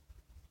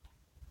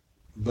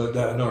 But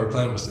no, her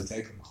plan was to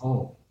take them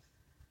home.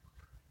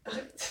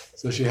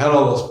 So she had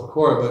all those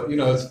pakora, but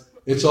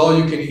it's all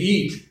you can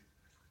eat.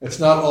 It's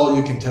not all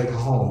you can take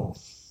home.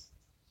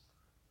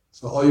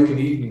 So all you can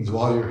eat means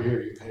while you're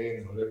here, you're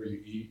paying whatever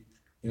you eat.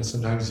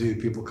 Sometimes you see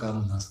people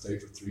come and they'll stay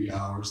for 3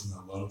 hours and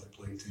they'll load up their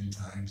plate 10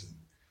 times.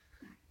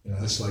 And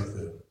that's like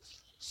the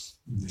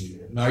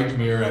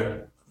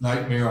nightmare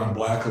on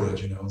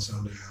Blackledge, when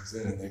somebody comes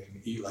in and they can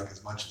eat like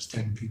as much as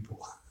 10 people.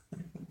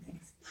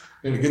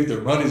 They're going to get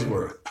their money's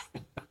worth.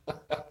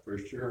 For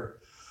sure.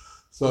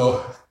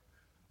 So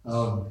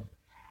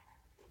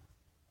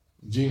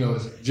Gino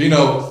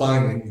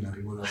finally, he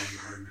went over to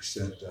her and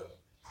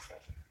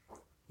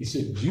he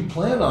said, do you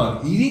plan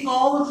on eating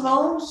all of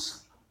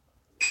those?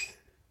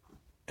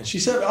 And she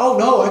said, oh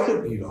no, I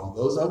couldn't eat all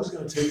those. I was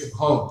going to take them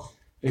home.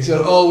 And he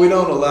said, oh, we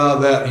don't allow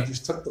that. And he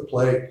just took the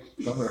plate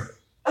from her,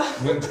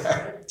 went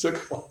back and took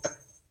one.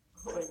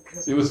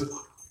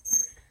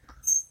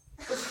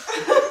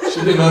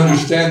 She didn't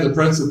understand the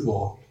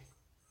principle,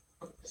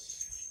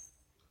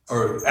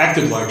 or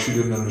acted like she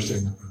didn't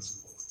understand the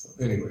principle. So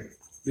anyway,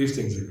 these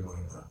things are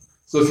going on.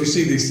 So if you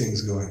see these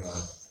things going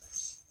on,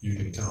 you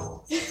can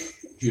tell.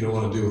 If you don't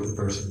want to deal with the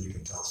person, you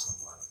can tell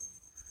someone.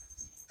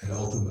 And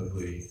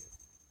ultimately,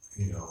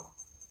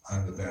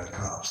 I'm the bad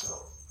cop, so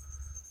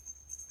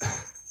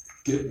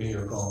get me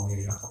or call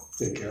me, I'll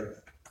take care of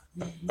it.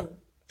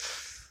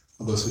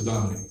 Although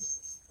Sudhamani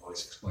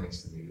always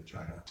explains to me to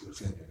try not to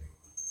offend anyone.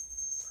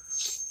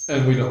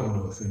 And we don't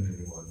want to offend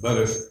anyone, but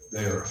if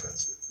they are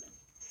offensive,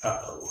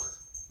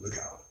 look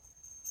out.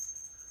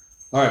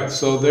 All right,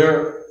 so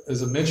there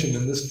is a mention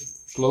in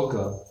this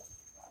shloka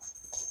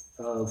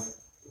of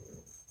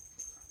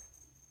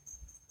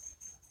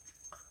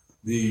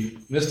the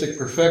mystic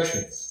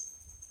perfections.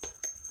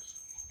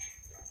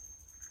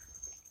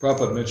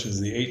 Prabhupada mentions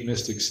the 8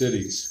 mystic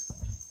cities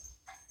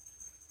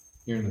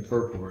here in the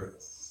purport.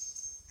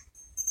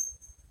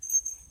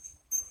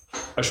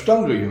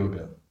 Ashtanga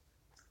Yoga,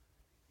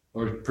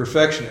 or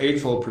perfection,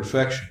 8-fold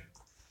perfection.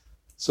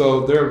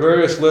 So there are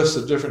various lists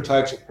of different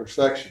types of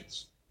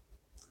perfections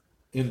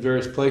in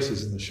various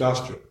places in the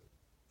Shastra.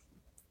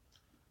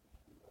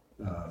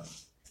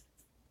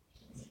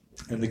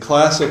 And the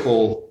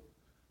classical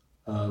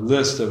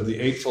list of the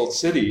 8-fold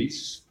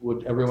cities,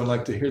 would everyone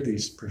like to hear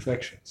these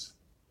perfections?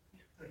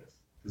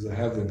 Because I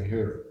have them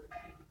here.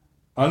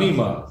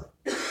 Anima,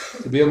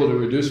 to be able to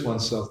reduce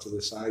oneself to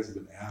the size of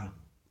an atom.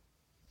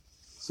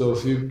 So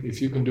if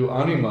you can do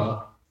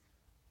anima,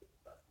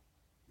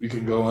 you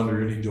can go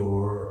under any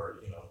door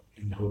or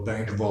into a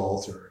bank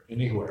vault or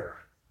anywhere.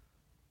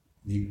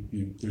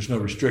 There's no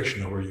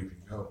restriction of where you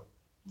can go.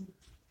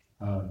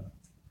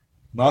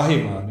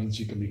 Mahima means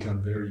you can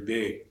become very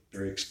big,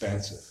 very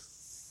expansive.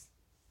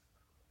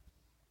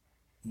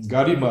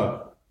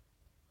 Garima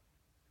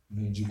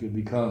means you can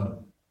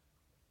become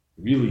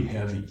really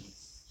heavy.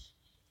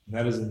 And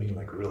that doesn't mean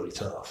like really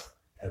tough,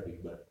 heavy,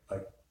 but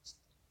like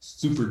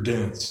super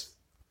dense.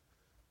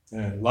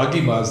 And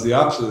Lagima is the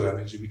opposite of that,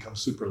 means you become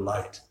super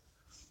light.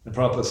 And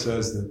Prabhupada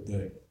says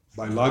that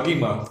by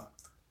Lagima,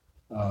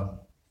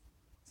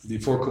 the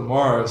 4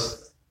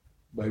 Kumars,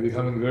 by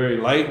becoming very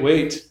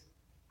lightweight,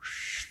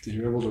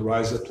 you're able to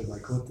rise up to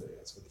Vaikuntha.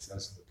 That's what it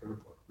says in the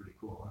purport. Pretty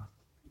cool, huh?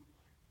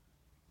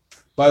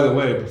 By the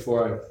way,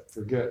 before I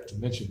forget to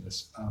mention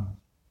this,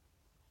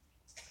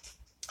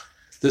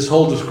 this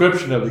whole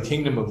description of the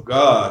kingdom of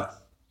God,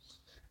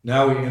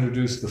 now we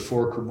introduce the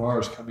 4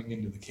 Kumars coming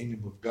into the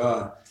kingdom of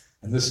God,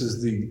 and this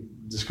is the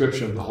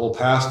description of the whole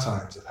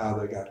pastimes of how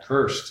they got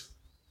cursed.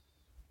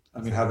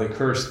 How they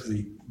cursed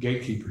the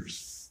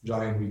gatekeepers,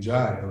 Jai and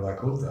Vijay of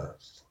Vaikuntha,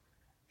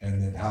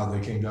 and then how they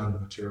came down to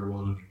the material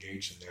world and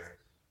engaged in their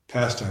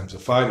pastimes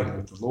of fighting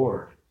with the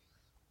Lord.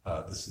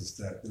 This is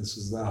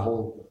that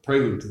whole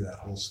prelude to that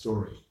whole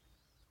story.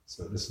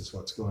 So this is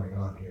what's going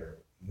on here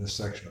in this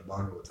section of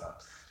Bhagavatam.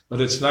 But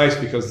it's nice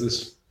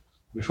because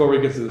before we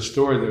get to the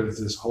story, there's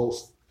this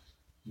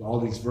all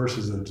these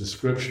verses of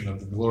description of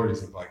the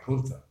glories of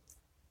Vaikuntha,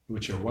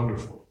 which are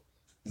wonderful.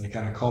 And it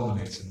kind of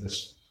culminates in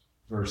this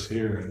verse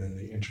here, and then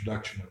the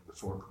introduction of the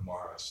 4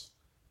 Kumaras,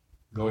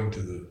 going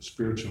to the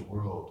spiritual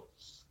world,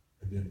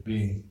 and then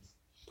being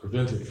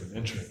prevented from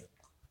entering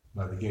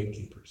by the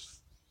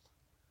gatekeepers.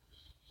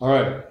 All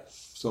right,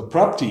 so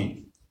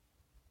prapti.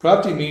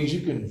 Prapti means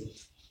you can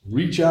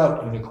reach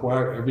out and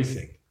acquire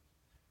everything.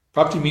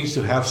 Prapti means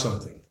to have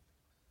something.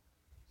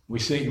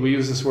 We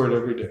use this word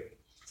every day.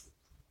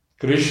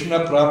 Krishna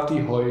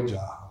prapti hoy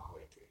jaha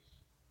hoite.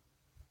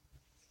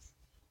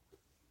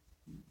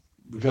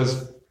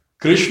 Because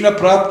Krishna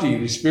prapti,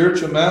 the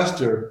spiritual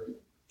master,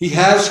 he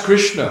has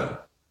Krishna.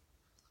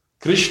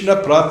 Krishna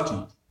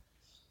prapti.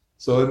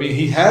 So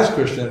he has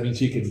Krishna, that means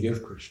he can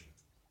give Krishna.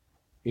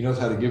 He knows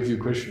how to give you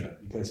Krishna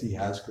because he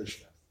has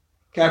Krishna.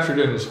 Captured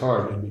in his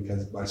heart and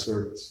because by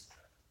service.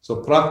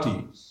 So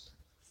prapti.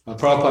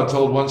 Prabhupada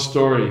told one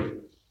story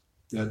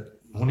that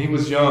when he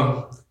was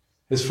young,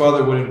 his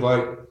father would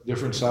invite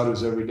different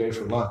sadhus every day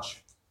for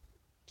lunch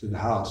to the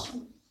house.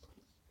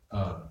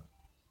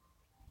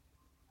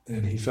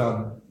 And he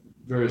found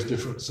various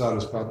different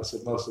sadhus. Prabhupada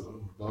said most of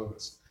them were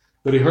bogus.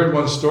 But he heard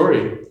one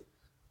story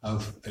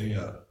of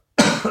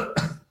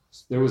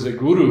there was a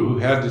guru who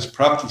had this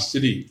prapti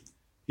siddhi.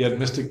 He had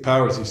mystic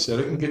powers. He said,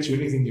 I can get you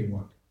anything you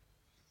want.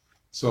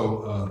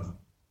 So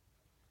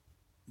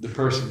the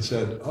person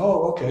said,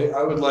 oh, okay,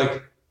 I would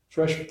like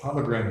fresh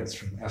pomegranates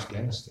from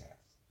Afghanistan.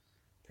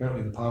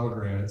 Apparently the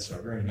pomegranates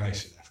are very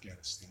nice in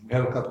Afghanistan. We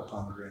have a couple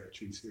pomegranate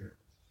trees here.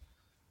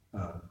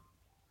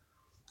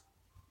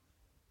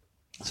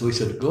 So he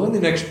said, go in the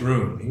next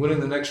room. He went in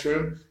the next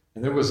room,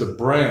 and there was a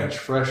branch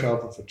fresh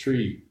off of a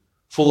tree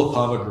full of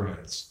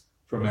pomegranates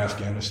from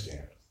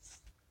Afghanistan.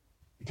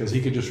 Because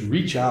he could just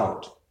reach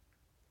out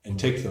and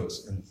take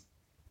those. And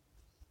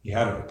he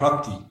had a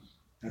prapti.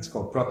 That's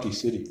called prapti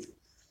siddhi.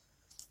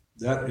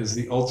 That is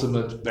the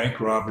ultimate bank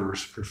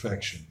robber's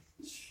perfection.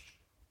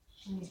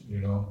 You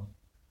know?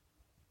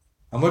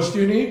 How much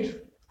do you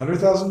need?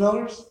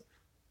 $100,000?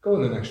 Go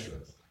in the next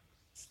room.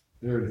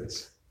 There it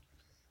is.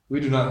 We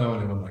do not know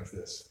anyone like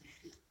this.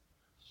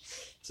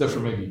 Except for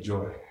maybe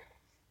Joy.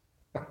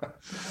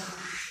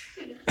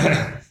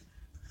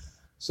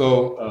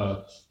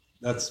 So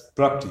that's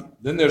prapti.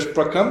 Then there's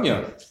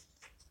prakamya.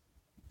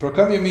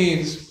 Prakamya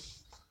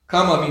means,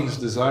 kama means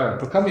desire.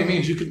 Prakamya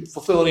means you can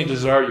fulfill any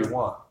desire you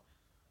want.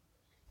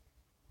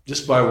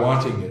 Just by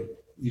wanting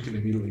it, you can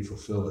immediately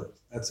fulfill it.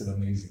 That's an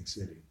amazing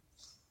city.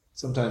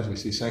 Sometimes we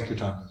see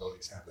Sankirtan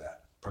devotees have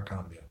that,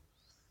 prakamya.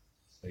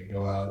 They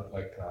go out,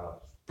 like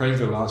Prem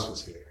Vilas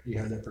was here. He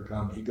had that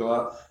prakamya. He'd go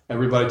out,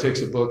 everybody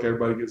takes a book,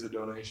 everybody gives a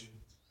donation.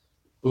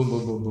 Boom,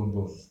 boom, boom, boom,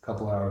 boom. A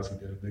couple hours, he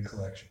did a big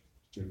collection.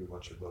 Distributed a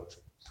bunch of books.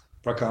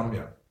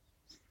 Prakamya.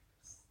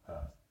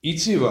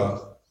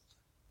 Itsiva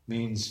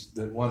means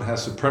that one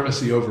has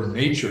supremacy over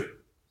nature.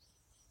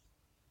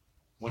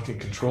 One can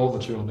control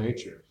material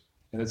nature.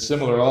 And it's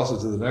similar also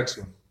to the next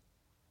one.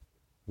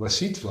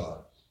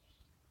 Vasitva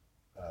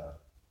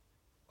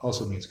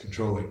also means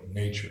controlling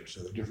nature.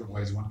 So there are different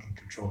ways one can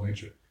control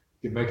nature.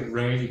 You can make it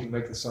rain, you can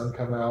make the sun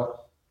come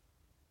out,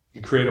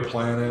 you can create a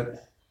planet.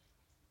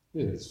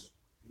 It is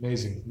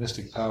amazing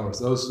mystic powers.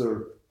 Those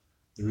are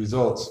the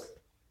results.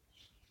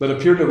 But a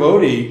pure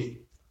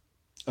devotee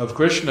of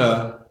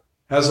Krishna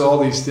has all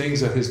these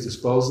things at his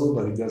disposal,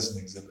 but he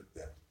doesn't exhibit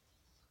them.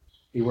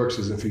 He works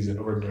as if he's an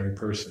ordinary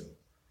person.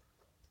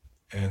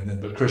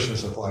 But Krishna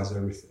supplies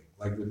everything.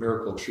 Like the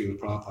miracle of Srila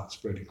Prabhupada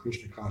spreading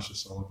Krishna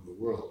consciousness all over the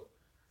world.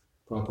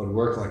 Prabhupada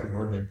worked like an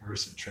ordinary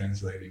person,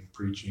 translating,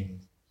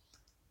 preaching,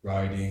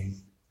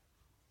 writing,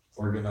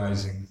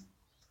 organizing.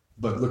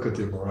 But look at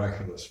the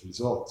miraculous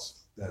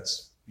results.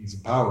 He's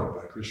empowered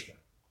by Krishna.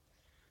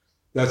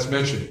 That's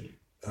mentioned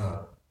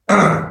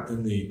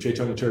in the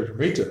Chaitanya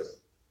Charitamrita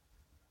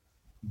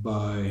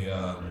by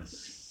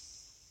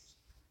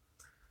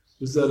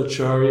was that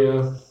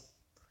Acharya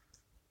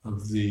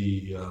of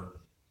the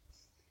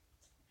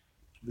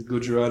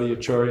Gujarati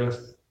Acharya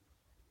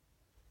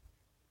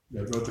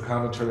that wrote the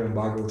commentary on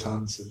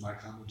Bhagavatam, said my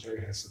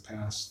commentary has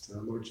surpassed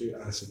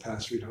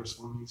Sridhar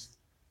Swami's.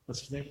 What's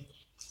his name?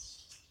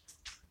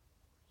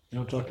 You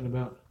know what I'm talking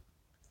about?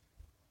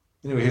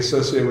 Anyway, he's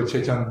associated with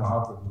Chaitanya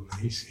Mahaprabhu,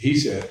 and he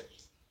said,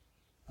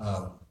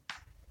 the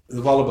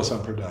Vallabha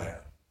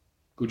Sampradaya,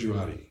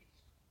 Gujarati,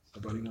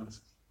 nobody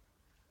knows.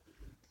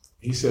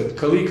 He said,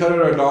 Kali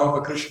Karar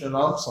Dharma Krishna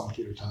Nam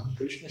Sankirtan,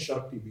 Krishna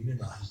Shakti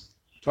Vinanahi,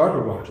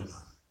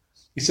 Tarvarvardhana.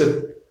 He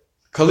said,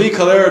 Kali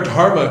Kalar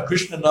Dharma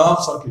Krishna Nam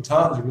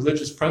Sankirtan, the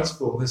religious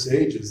principle in this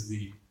age is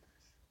the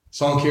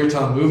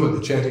Sankirtan movement,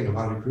 the chanting of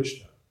Hare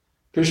Krishna.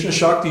 Krishna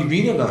Shakti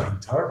Vinanahi,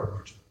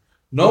 Tarvarvardhana.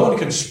 No one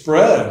can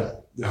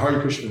spread the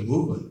Hare Krishna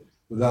movement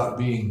without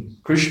being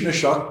Krishna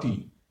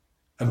Shakti,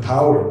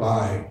 empowered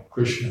by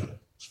Krishna's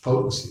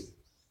potency.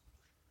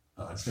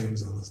 His name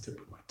is on the tip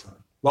of my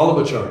tongue.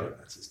 Vallabhacharya,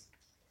 that's his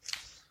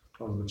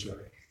name.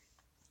 Vallabhacharya.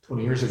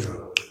 20 years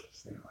ago,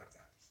 something like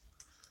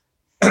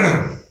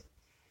that.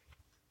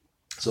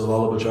 So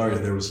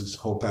Vallabhacharya, there was this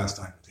whole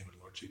pastime with him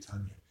and Lord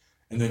Chaitanya.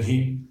 And then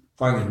he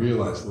finally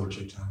realized Lord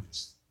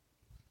Chaitanya's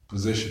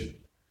position.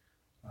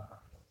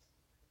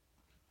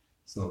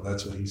 So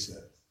that's what he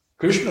said.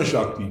 Krishna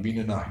Shakti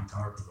Vinanahi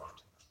Tarvarvardhana.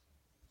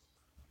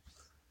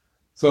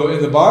 So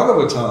in the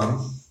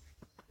Bhagavatam,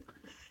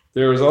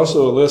 there is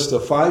also a list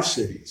of 5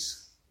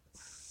 cities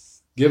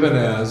given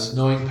as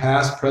knowing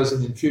past,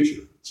 present, and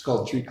future. It's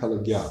called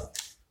Trikala Gyan.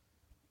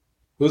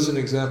 Who's an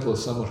example of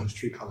someone who's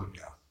Trikala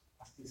Gyan?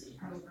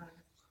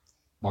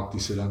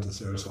 Bhaktisiddhanta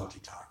Saraswati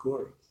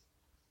Thakur.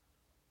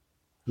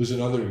 Who's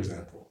another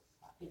example?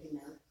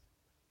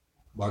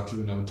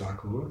 Bhaktivinoda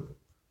Thakur.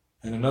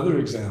 And another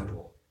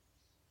example,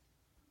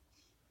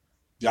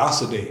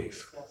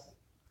 Vyasadeva,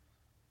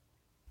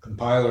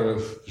 compiler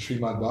of the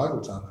Srimad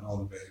Bhagavatam and all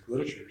the Vedic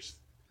literatures.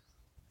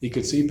 He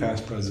could see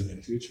past, present,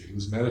 and future. He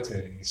was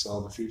meditating. He saw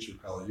the future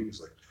of Kali Yuga. He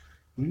was like,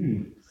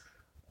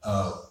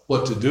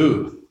 what to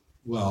do?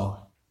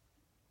 Well,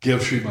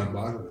 give Srimad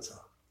Bhagavatam.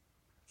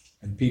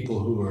 And people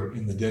who are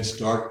in the dense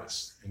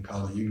darkness in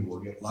Kali Yuga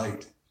will get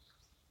light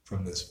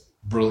from this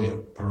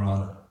brilliant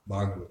Purana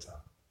Bhagavatam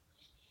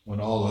when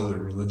all other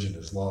religion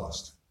is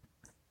lost.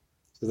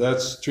 So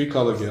that's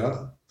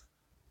Trikaligya.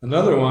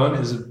 Another one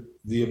is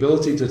the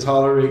ability to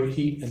tolerate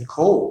heat and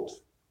cold.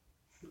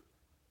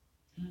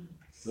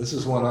 This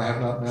is one I have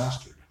not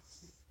mastered.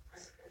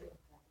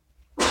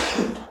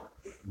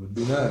 Would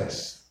be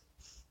nice.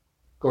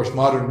 Of course,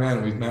 modern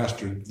man, we've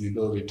mastered the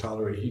ability to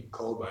tolerate heat and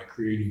cold by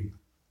creating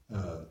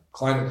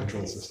climate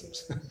control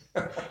systems.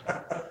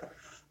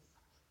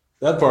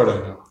 That part I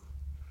know.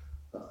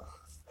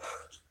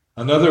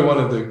 Another one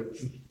of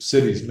the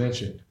cities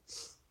mentioned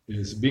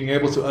is being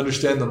able to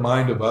understand the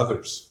mind of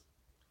others.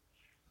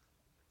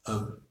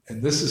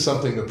 And this is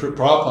something that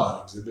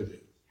Prabhupada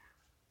exhibited.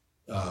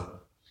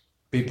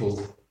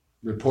 People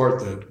report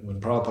that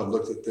when Prabhupada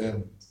looked at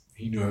them,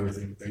 he knew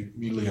everything. They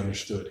immediately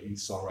understood. He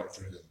saw right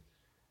through them.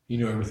 He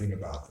knew everything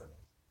about them.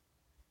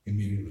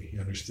 Immediately, he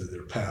understood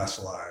their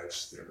past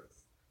lives, their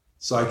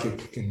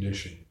psychic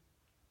condition.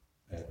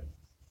 And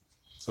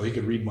so he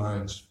could read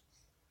minds.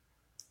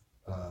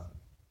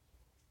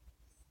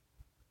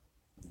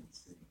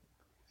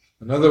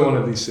 Another one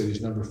of these cities,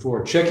 number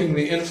 4, checking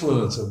the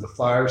influence of the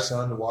fire,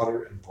 sun,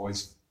 water, and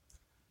poison.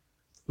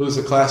 Who's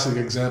a classic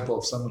example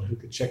of someone who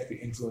could check the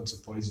influence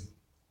of poison?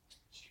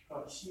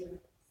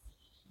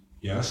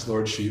 Yes,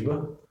 Lord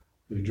Shiva,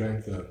 who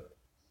drank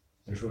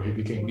therefore he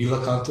became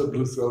Nilakanta,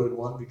 blue-throated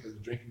one, because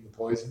of drinking the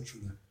poison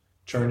from the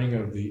churning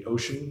of the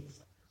ocean.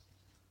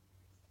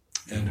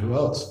 And who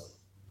else?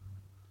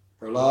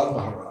 Prahlad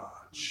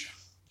Maharaj.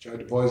 Tried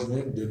to poison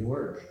him, didn't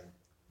work.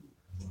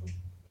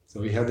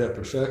 So he had that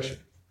perfection.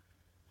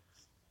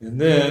 And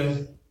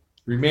then,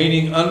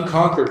 remaining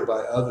unconquered by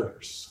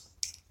others.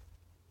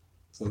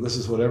 So this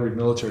is what every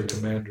military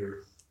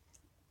commander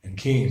and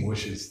king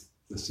wishes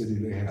the city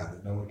they have,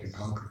 that no one can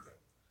conquer them.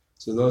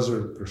 So those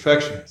are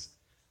perfections.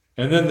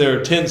 And then there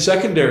are 10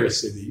 secondary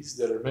cities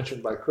that are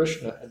mentioned by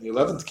Krishna in the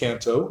 11th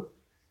canto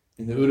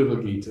in the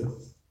Uddhava Gita.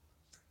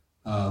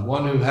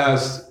 One who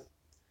has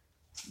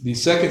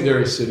these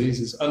secondary cities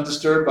is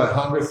undisturbed by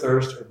hunger,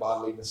 thirst, or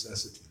bodily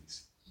necessities.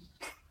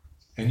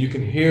 And you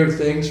can hear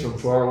things from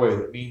far away.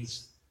 That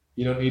means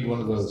you don't need one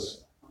of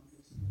those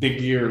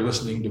big ear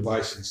listening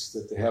devices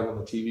that they have on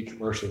the TV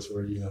commercials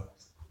where,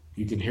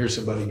 you can hear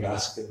somebody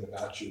gossiping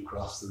about you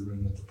across the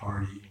room at the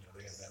party.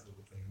 They have that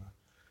little thing.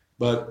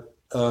 But,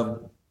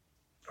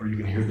 or you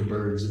can hear the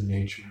birds in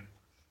nature.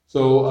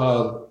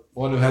 So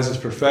one who has this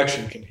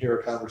perfection can hear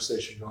a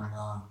conversation going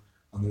on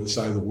the other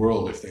side of the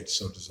world if they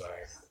so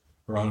desire,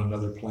 or on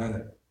another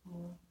planet.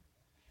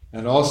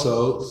 And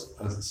also,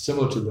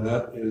 similar to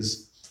that,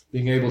 is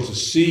being able to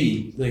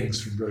see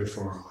things from very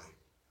far away,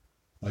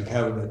 like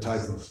having that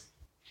type of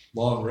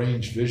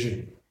long-range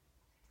vision.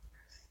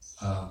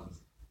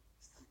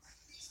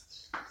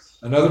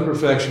 Another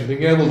perfection,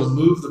 being able to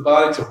move the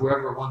body to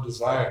wherever one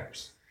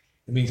desires.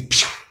 It means,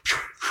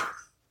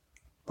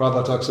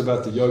 Prabhupada talks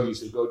about the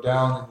yogis who go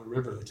down in the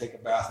river, they take a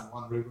bath in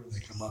one river, and they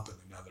come up in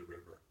another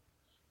river.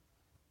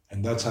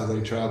 And that's how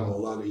they travel. A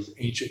lot of these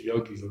ancient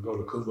yogis will go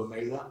to Kumbh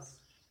Mela.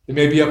 They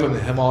may be up in the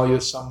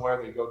Himalayas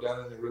somewhere, they go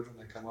down in the river and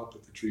they come up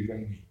at the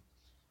Triveni.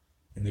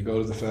 And they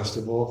go to the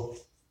festival,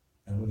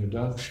 and when they're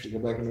done, they go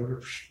back in the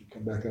river, they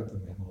come back up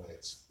in the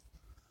Himalayas.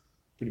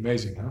 Pretty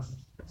amazing, huh?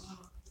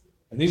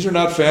 And these are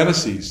not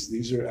fantasies,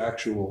 these are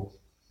actual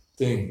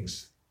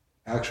things,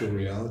 actual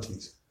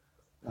realities.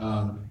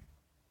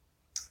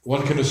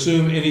 One can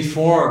assume any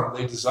form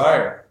they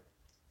desire.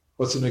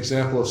 What's an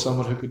example of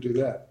someone who could do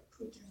that?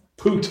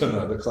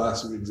 Putana, the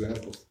classic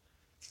example.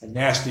 A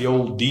nasty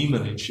old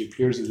demon, and she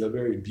appears as a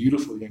very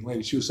beautiful young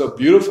lady. She was so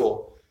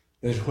beautiful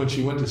that when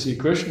she went to see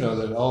Krishna,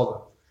 that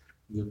all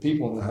the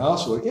people in the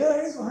house were like,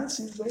 yeah, go ahead and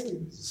see this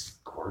lady. This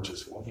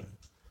gorgeous woman.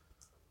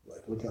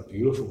 Like, look how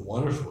beautiful,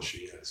 wonderful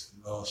she is.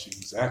 Well, she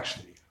was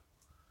actually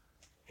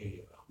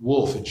a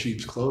wolf in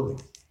sheep's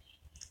clothing.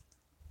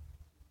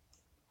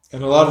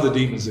 And a lot of the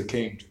demons that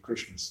came to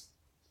Krishna's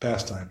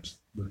pastimes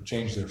would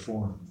change their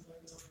form.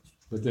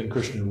 But then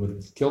Krishna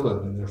would kill them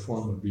and their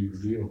form would be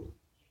revealed.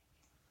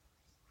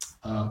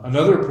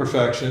 Another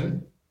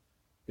perfection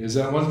is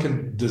that one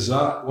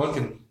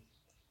can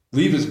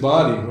leave his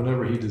body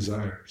whenever he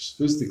desires.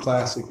 Who's the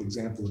classic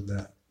example of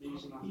that?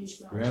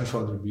 Bhishma.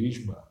 Grandfather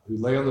Bhishma, who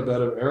lay on the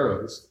bed of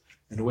arrows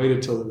and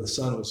waited till the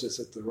sun was just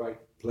at the right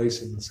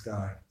place in the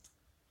sky.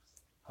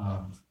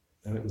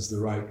 And it was the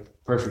right,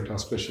 perfect,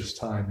 auspicious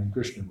time, and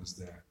Krishna was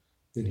there.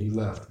 Then he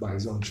left by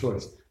his own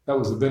choice. That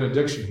was the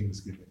benediction he was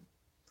giving.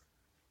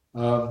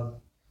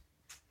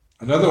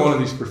 Another one of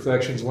these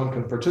perfections, one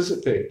can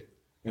participate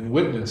and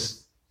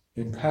witness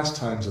in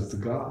pastimes of the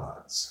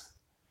gods.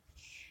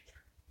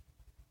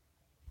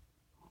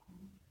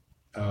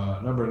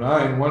 Number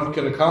 9, one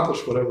can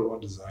accomplish whatever one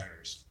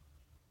desires.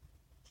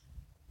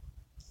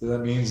 So that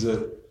means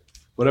that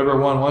whatever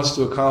one wants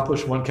to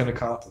accomplish, one can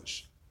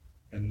accomplish.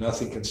 And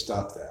nothing can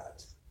stop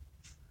that.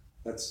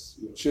 That's,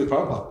 Srila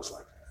Prabhupada was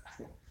like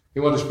that. He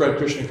wanted to spread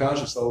Krishna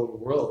consciousness all over the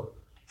world,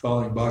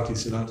 following Bhakti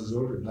Siddhanta's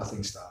order.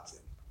 Nothing stopped him.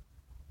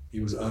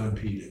 He was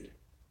unimpeded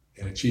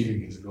in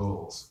achieving his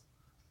goals.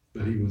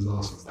 But he was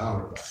also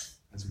empowered by,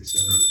 as we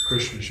said earlier,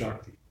 Krishna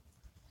Shakti.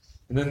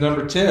 And then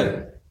number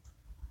 10,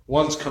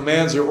 one's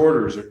commands or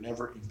orders are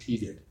never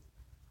impeded.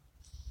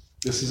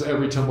 This is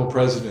every temple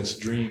president's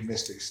dream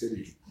mystic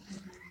city.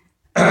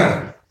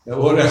 That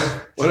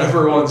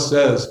whatever one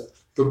says,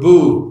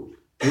 Prabhu,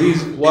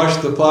 please wash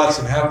the pots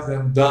and have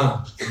them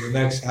done in the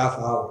next half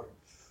hour.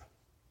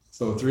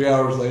 So 3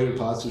 hours later,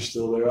 pots are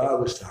still there. I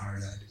was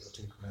tired. I had to go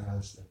take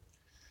rest. And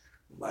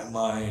my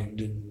mind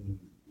didn't,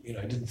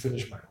 I didn't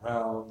finish my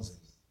rounds.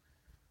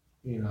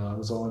 And, I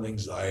was all in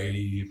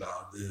anxiety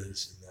about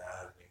this and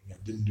that. And I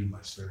didn't do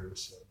my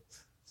service.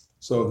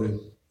 So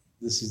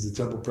this is the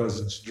temple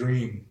president's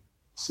dream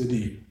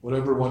city.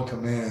 Whatever one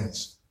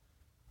commands,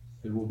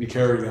 it will be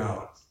carried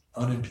out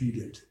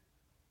unimpeded.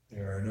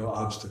 There are no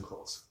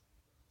obstacles.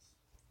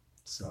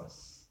 So,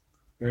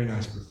 very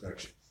nice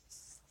perfection.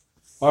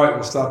 All right,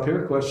 we'll stop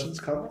here. Questions,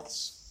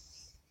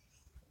 comments,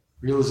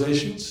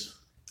 realizations?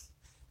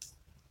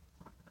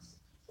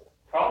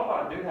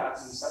 Prabhupada did have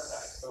some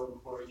setbacks though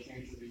before he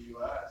came to the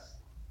U.S.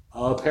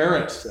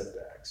 Apparent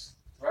setbacks.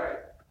 Right.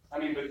 I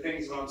mean, but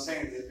what I'm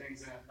saying is that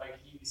things that, like,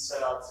 he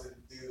set out to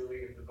do the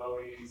League of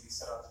Devotees, he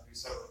set out to do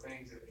several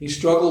things. He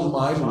struggled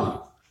mightily.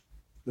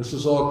 This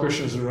was all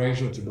Krishna's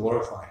arrangement to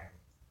glorify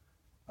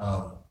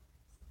him.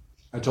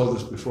 I told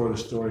this before the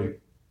story,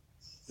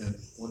 that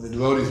when the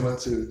devotees went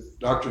to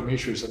Dr.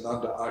 Mishra's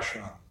Ananda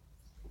Ashram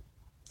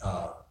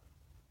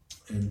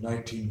in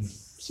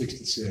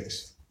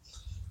 1966,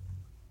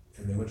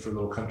 and they went for a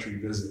little country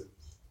visit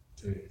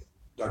to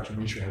Dr.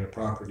 Mishra had a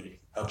property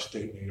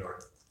upstate New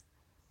York.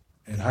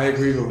 And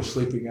Hayagriva was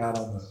sleeping out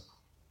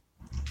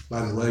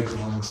by the lake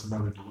along with some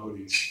other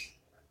devotees.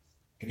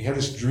 And he had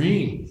this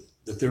dream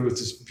that there was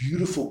this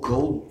beautiful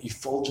golden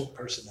effulgent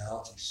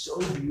personality, so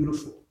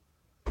beautiful,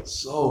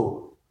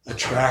 so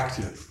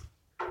attractive,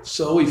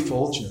 so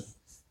effulgent.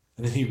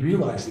 And then he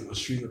realized it was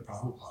Srila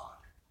Prabhupada.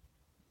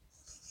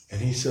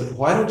 And he said,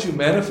 why don't you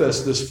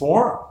manifest this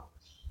form?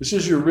 This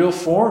is your real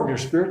form, your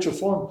spiritual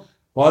form.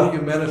 Why don't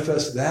you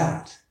manifest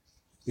that?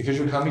 Because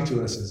you're coming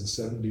to us as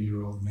a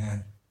 70-year-old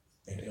man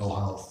in ill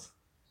health.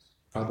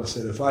 Prabhupada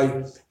said,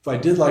 if I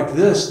did like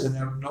this, then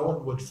no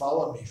one would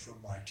follow me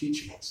from my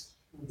teachings.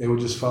 They would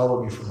just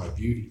follow me for my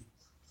beauty.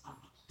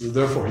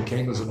 Therefore, he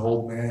came as an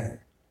old man.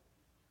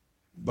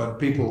 But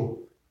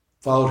people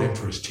followed him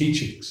for his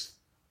teachings,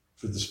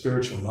 for the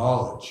spiritual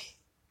knowledge,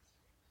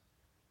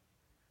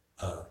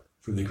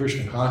 for the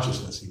Krishna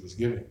consciousness he was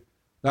giving.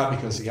 Not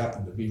because he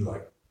happened to be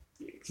like,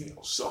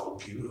 so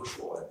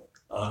beautiful and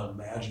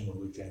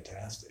unimaginably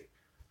fantastic.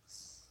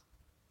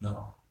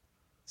 No.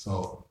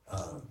 So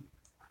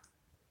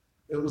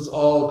it was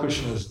all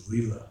Krishna's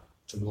Leela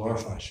to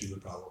glorify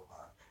Srila Prabhupada.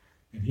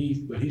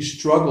 But he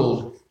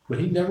struggled, but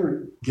he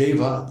never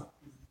gave up.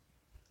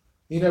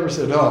 He never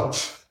said, oh,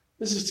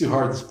 this is too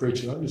hard to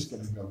preach, I'm just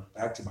going to go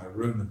back to my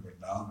room in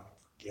Vrindavan and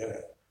forget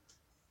it.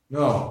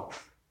 No.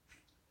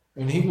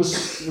 And he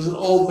was an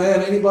old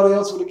man. Anybody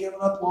else would have given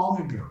up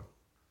long ago.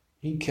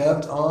 He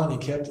kept on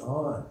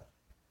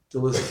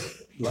till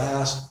his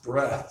last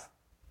breath.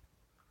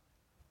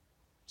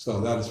 So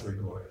that is very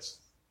glorious.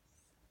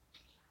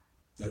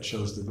 That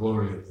shows the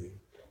glory of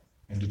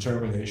and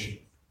determination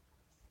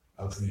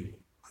of the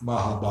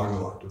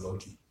Mahabhagavat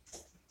devotee.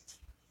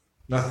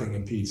 Nothing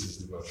impedes his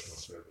devotional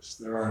service.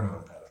 There are no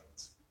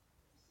impediments.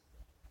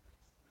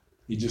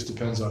 He just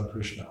depends on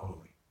Krishna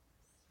only.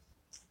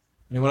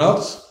 Anyone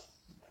else?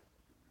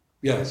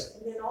 Yes.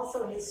 And then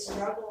also his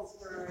struggles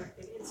were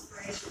an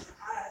inspiration to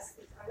us.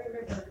 I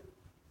remember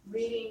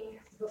reading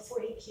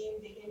before he came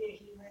to India,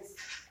 he was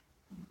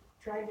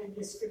trying to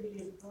distribute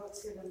his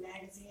books for the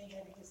magazine,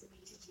 I think it was the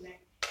BTG magazine,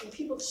 and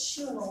people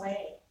shoo him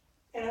away.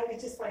 And I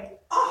was just like,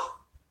 oh,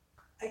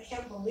 I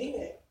can't believe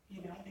it.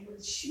 They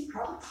would shoo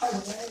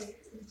Prabhupada away.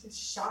 It was just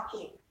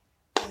shocking.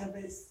 It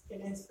was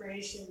an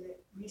inspiration that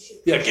we should.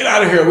 Yeah, get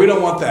out of here. We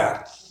don't want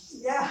that.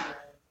 Yeah.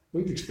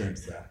 We've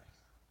experienced that.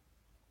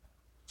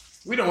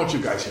 We don't want you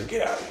guys here.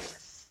 Get out of here.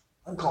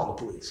 I'm calling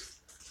the police.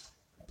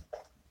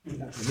 I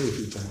knew a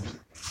few times.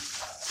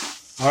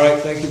 All right,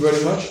 thank you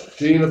very much.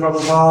 Srila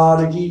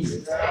Prabhupada ki.